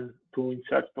be done to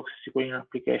insert ProxySQL in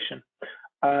application.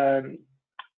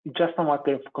 Just a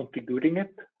matter of configuring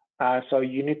it. So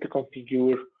you need to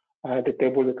configure the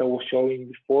table that I was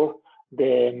showing before,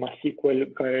 the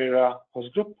MySQL Galera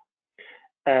host group,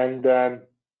 and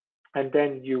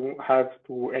then you have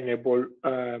to enable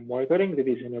monitoring that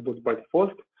is enabled by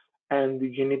default, and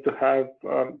you need to have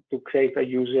to create a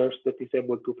user that is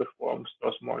able to perform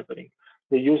those monitoring.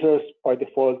 The users by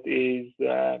default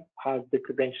has the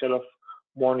credential of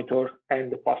monitor and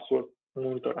the password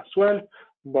monitor as well,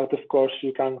 but of course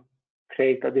you can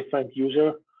create a different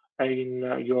user in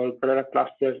your Galera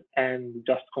cluster and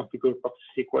just configure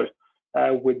ProxySQL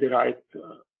with the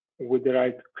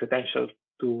right credentials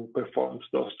to perform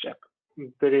those checks.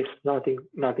 There is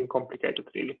nothing complicated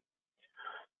really.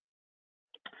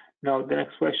 Now the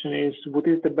next question is, what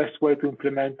is the best way to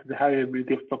implement the high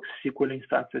availability of ProxySQL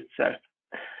instance itself?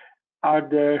 Are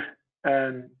there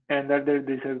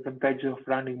disadvantages of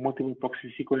running multiple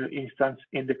ProxySQL instances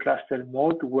in the cluster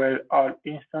mode where all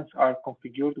instances are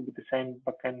configured with the same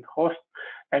backend host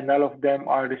and all of them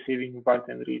are receiving write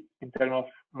and read in terms of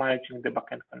managing the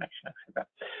backend connection, etc.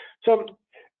 So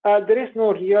there is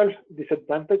no real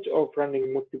disadvantage of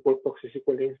running multiple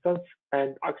ProxySQL instances,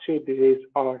 and actually this is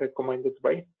our recommended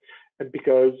way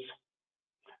because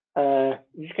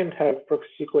you can have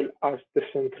ProxySQL as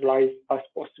decentralized as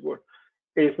possible.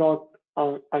 It's not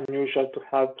unusual to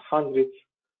have hundreds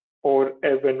or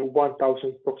even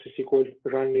 1,000 ProxySQL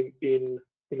running in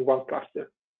one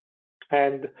cluster.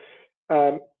 And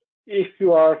if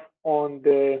you are in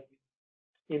the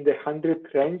 100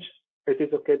 range, it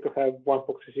is okay to have one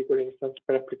ProxySQL instance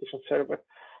per application server.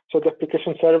 So the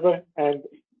application server and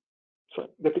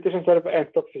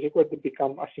ProxySQL they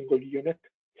become a single unit.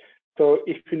 So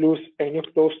if you lose any of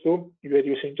those two, you are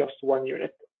using just one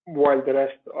unit, while the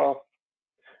rest of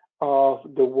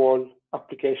the whole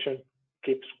application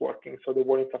keeps working. So the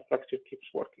whole infrastructure keeps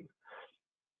working.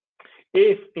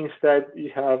 If instead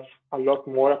you have a lot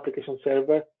more application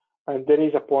server, and there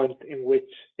is a point in which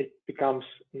it becomes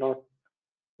not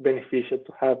beneficial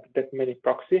to have that many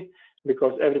proxy,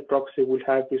 because every proxy will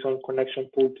have its own connection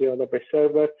pool to the database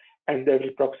server, and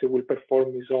every proxy will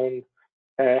perform its own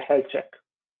health check.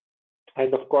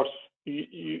 And of course,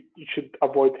 you should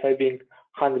avoid having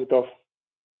hundreds of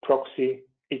proxy,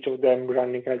 each of them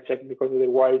running health check, because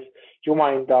otherwise you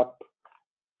might end up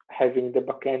having the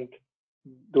backend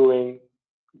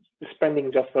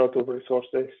spending just a lot of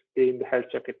resources in the health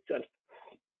check itself.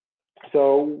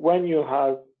 So when you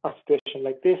have a situation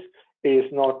like this, it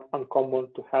is not uncommon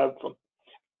to have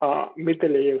a middle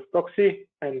layer of proxy,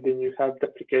 and then you have the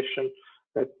application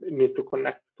that need to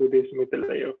connect to this middle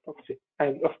layer proxy.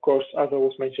 And of course, as I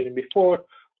was mentioning before,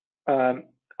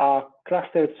 a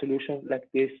clustered solution like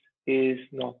this is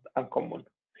not uncommon,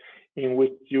 in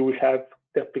which you will have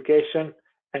the application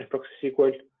and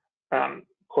ProxySQL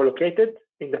co-located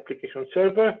in the application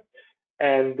server,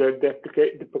 and the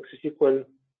ProxySQL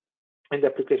and the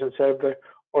application server,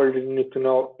 all you need to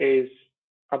know is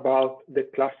about the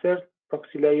cluster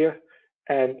proxy layer,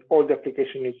 and all the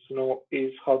application needs to know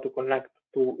is how to connect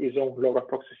to its own local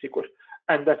ProxySQL.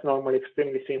 And that's normally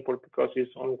extremely simple because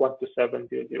it's on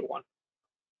 127.0.0.1.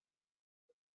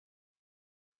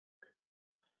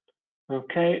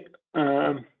 Okay.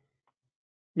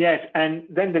 Yes, and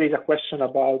then there is a question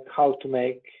about how to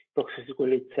make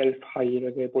ProxySQL itself highly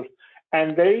available.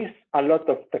 And there is a lot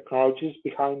of technologies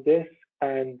behind this,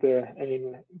 and I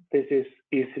mean, this is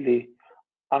easily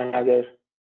another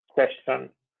question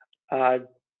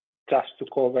just to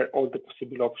cover all the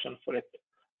possible options for it.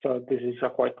 So this is a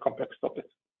quite complex topic.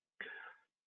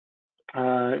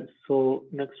 So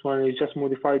next one is just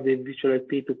modify the virtual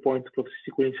IP to point to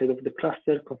ProxySQL inside of the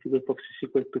cluster, configure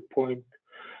ProxySQL to point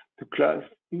to class.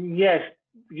 Yes,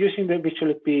 using the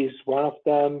virtual IP is one of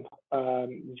them.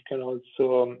 You can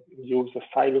also use a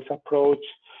silos approach,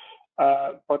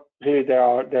 but really there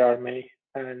are many,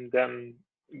 and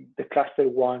the cluster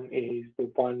one is the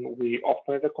one we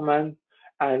often recommend.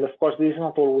 And of course, this is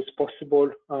not always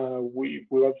possible. We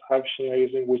also have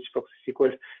scenarios in which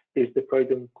ProxySQL is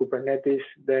deployed in Kubernetes.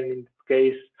 Then in this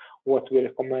case, what we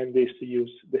recommend is to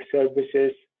use the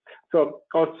services. So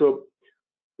also,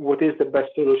 what is the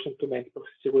best solution to make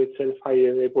ProxySQL itself highly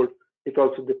available? It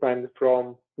also depends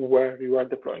from where you are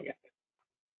deploying it.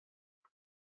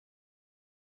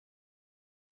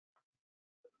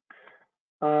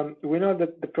 We know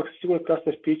that the ProxySQL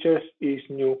cluster features is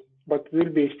new, but it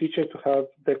will be a feature to have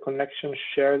the connection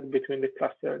shared between the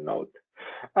cluster node.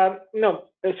 No,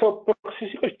 so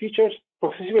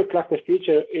ProxySQL cluster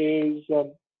feature is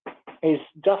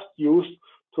just used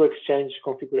to exchange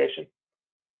configuration.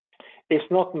 It's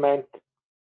not meant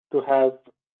to have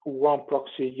one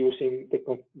proxy using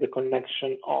the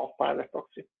connection of another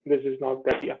proxy. This is not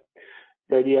the idea.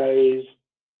 The idea is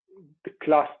the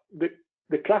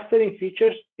clustering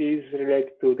features is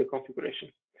related to the configuration.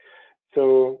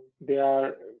 So they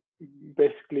are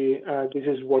basically, this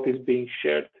is what is being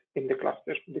shared in the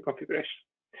cluster, the configuration.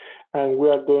 And we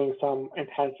are doing some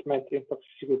enhancement in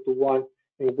ProxySQL 2.1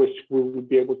 in which we will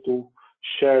be able to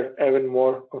share even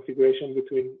more configuration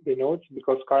between the nodes,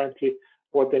 because currently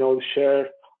what the nodes share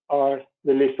are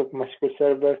the list of MySQL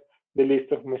server, the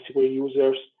list of MySQL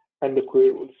users, and the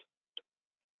query rules.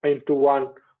 In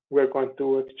 2.1, we're going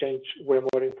to exchange way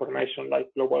more information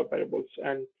like global variables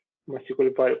and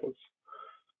MySQL variables.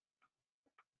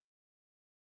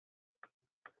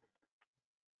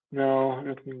 Now,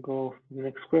 let me go to the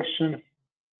next question.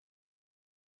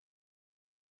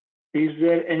 Is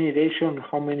there any ratio on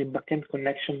how many backend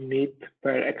connections need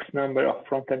per X number of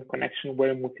front-end connections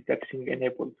where multiplexing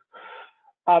enabled?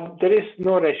 There is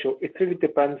no ratio. It really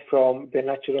depends from the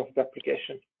nature of the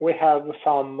application. We have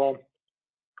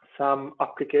some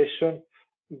applications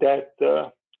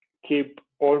that keep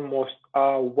almost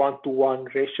a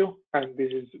 1-to-1 ratio, and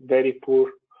this is very poor.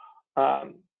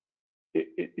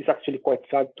 It's actually quite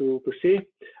sad to see,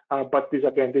 but this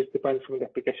depends from the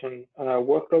application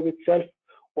workload itself.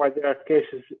 While there are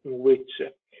cases in which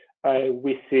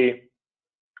we see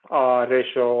a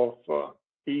ratio of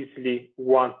easily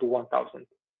 1 to 1,000.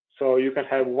 So you can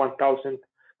have 1,000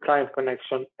 client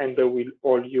connection, and they will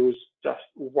all use just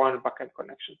one backend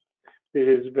connection. This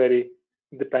is very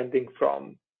depending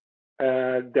from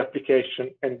the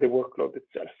application and the workload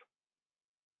itself.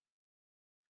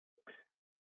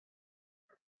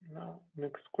 Now,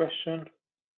 next question.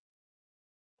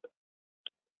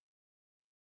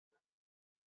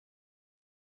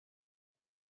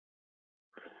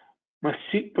 My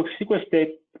ProxySQL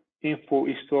state info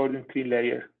is stored in 3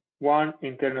 layers. 1,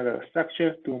 internal data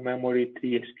structure, 2, memory,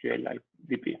 3, SQLite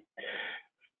DB.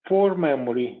 For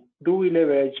memory, do we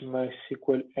leverage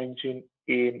MySQL engine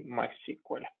in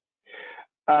MySQL?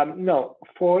 No,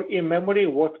 for in-memory,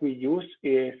 what we use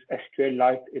is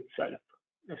SQLite itself.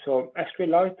 So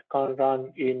SQLite can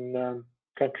run in,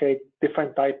 can create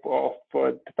different type of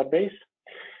database.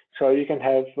 So you can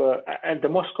have, and the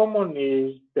most common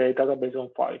is the database on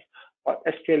file. But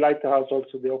SQLite has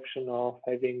also the option of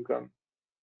having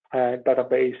a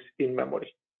database in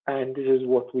memory. And this is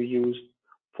what we use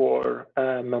for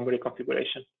memory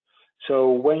configuration.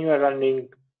 So when you are running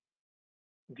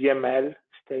DML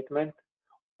statement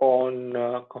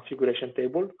on configuration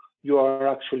table, you are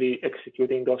actually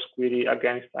executing those queries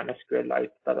against an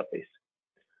SQLite database.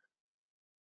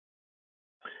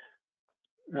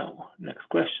 Now, next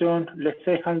question. Let's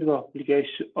say hundreds of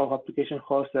application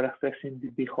hosts are accessing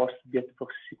DB host via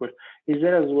ProxySQL. Is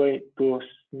there a way to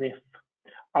sniff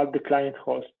out the client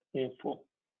host info?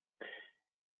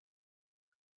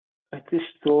 It is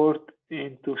stored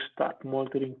into stack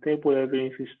monitoring table.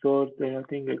 Everything is stored, and I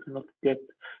think I cannot get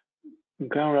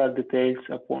granular details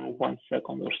upon 1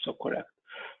 second or so correct.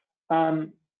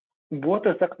 What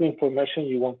exactly information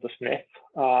you want to sniff?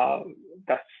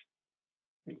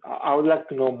 I would like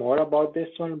to know more about this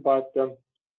one, but to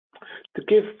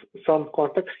give some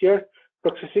context here,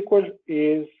 ProxySQL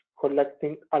is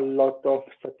collecting a lot of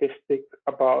statistics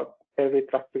about every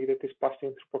traffic that is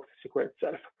passing through ProxySQL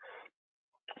itself.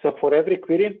 So for every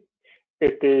query,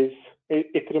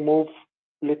 it removes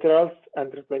literals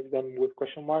and replaces them with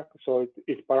question mark. So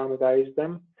it parameterizes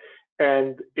them,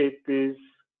 and it is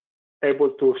able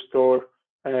to store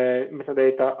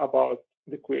metadata about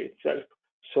the query itself.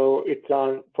 So it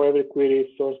runs for every query,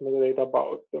 it stores metadata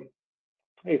about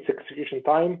its execution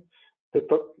time,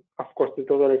 of course, the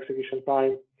total execution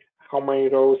time, how many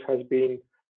rows has been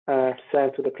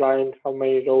sent to the client, how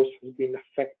many rows has been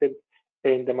affected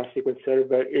in the MySQL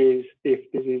server is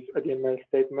if this is a DML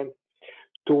statement,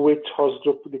 to which host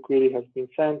group the query has been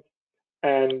sent,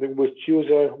 and which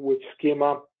user, which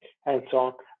schema, and so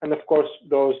on. And of course,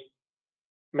 those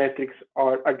metrics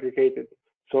are aggregated.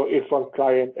 So if one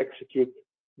client executes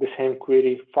the same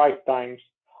query 5 times,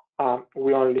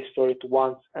 we only store it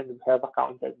once, and we have a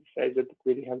count that says that the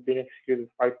query has been executed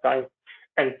 5 times,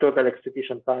 and total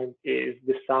execution time is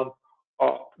the sum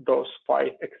of those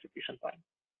 5 execution times.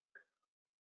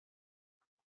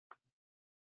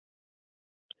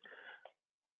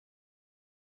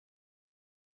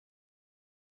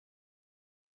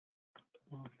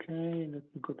 Okay, let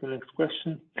me go to the next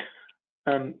question.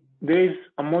 There is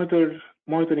a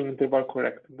monitoring interval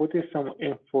correct. What if some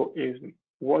info is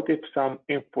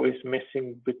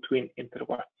missing between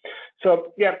interval?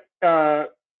 So yeah, by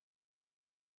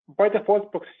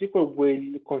default, ProxySQL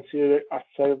will consider a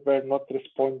server not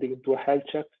responding to a health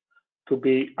check to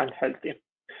be unhealthy.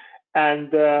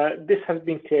 And this has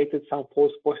been created some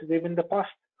false positive in the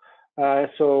past.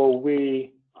 So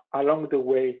we, along the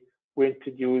way, we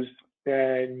introduced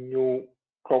new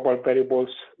global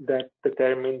variables that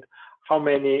determined how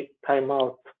many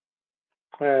timeouts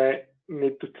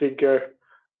need to trigger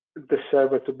the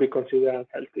server to be considered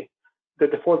unhealthy. The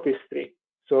default is 3.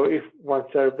 So if one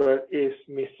server is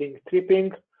missing 3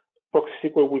 ping,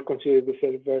 ProxySQL will consider the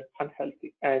server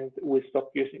unhealthy and will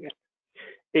stop using it.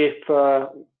 If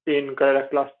in Galera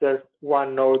cluster,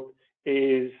 one node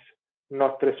is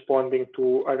not responding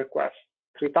to a request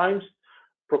 3 times,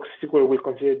 ProxySQL will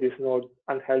consider this node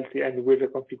unhealthy and will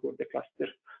reconfigure the cluster.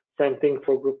 Same thing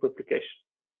for group replication.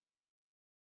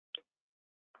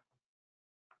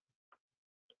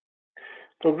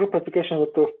 For group replication, a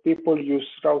lot of people use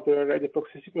router already.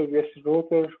 ProxySQL vs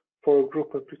router for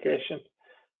group replication.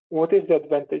 What is the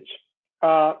advantage?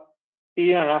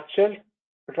 In a nutshell,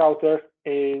 router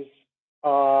is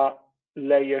a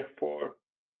layer for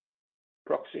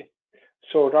proxy.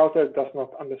 So router does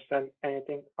not understand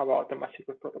anything about the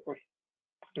MySQL protocol,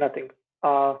 nothing.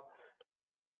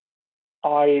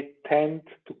 I tend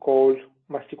to call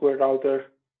MySQL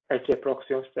router HA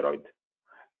proxy on steroid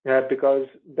because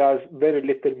it does very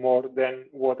little more than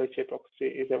what HA proxy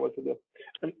is able to do.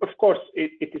 And of course,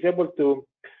 it is able to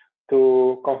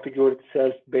configure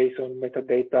itself based on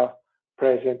metadata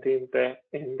present in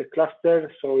the cluster.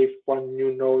 So if one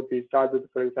new node is added,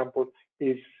 for example,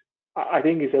 I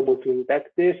think is able to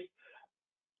detect this,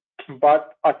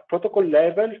 but at protocol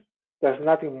level, there's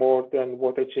nothing more than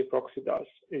what HA proxy does.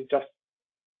 It's just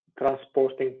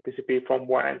transporting TCP from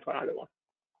one end to another one.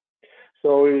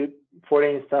 So, for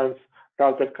instance,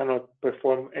 router cannot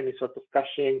perform any sort of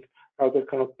caching, router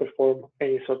cannot perform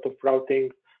any sort of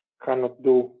routing, cannot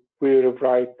do query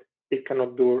write, it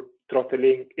cannot do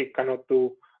throttling, it cannot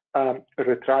do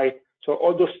retry. So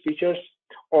all those features,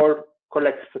 or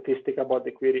collect statistics about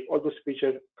the query, all those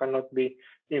features cannot be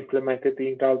implemented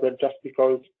in router just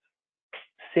because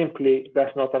simply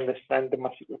does not understand the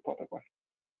MySQL protocol.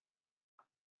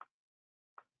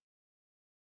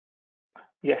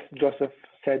 Yes, Joseph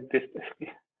said this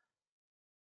basically.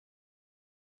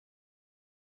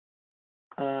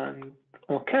 And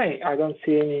okay, I don't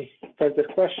see any further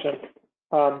question.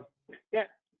 Yeah,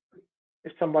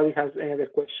 if somebody has any other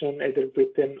question, either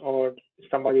written or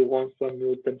somebody wants to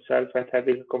unmute themselves and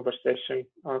having a conversation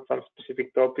on some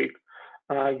specific topic,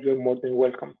 you're more than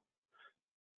welcome.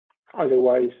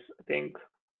 Otherwise, I think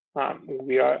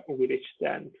we reached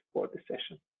the end for the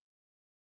session.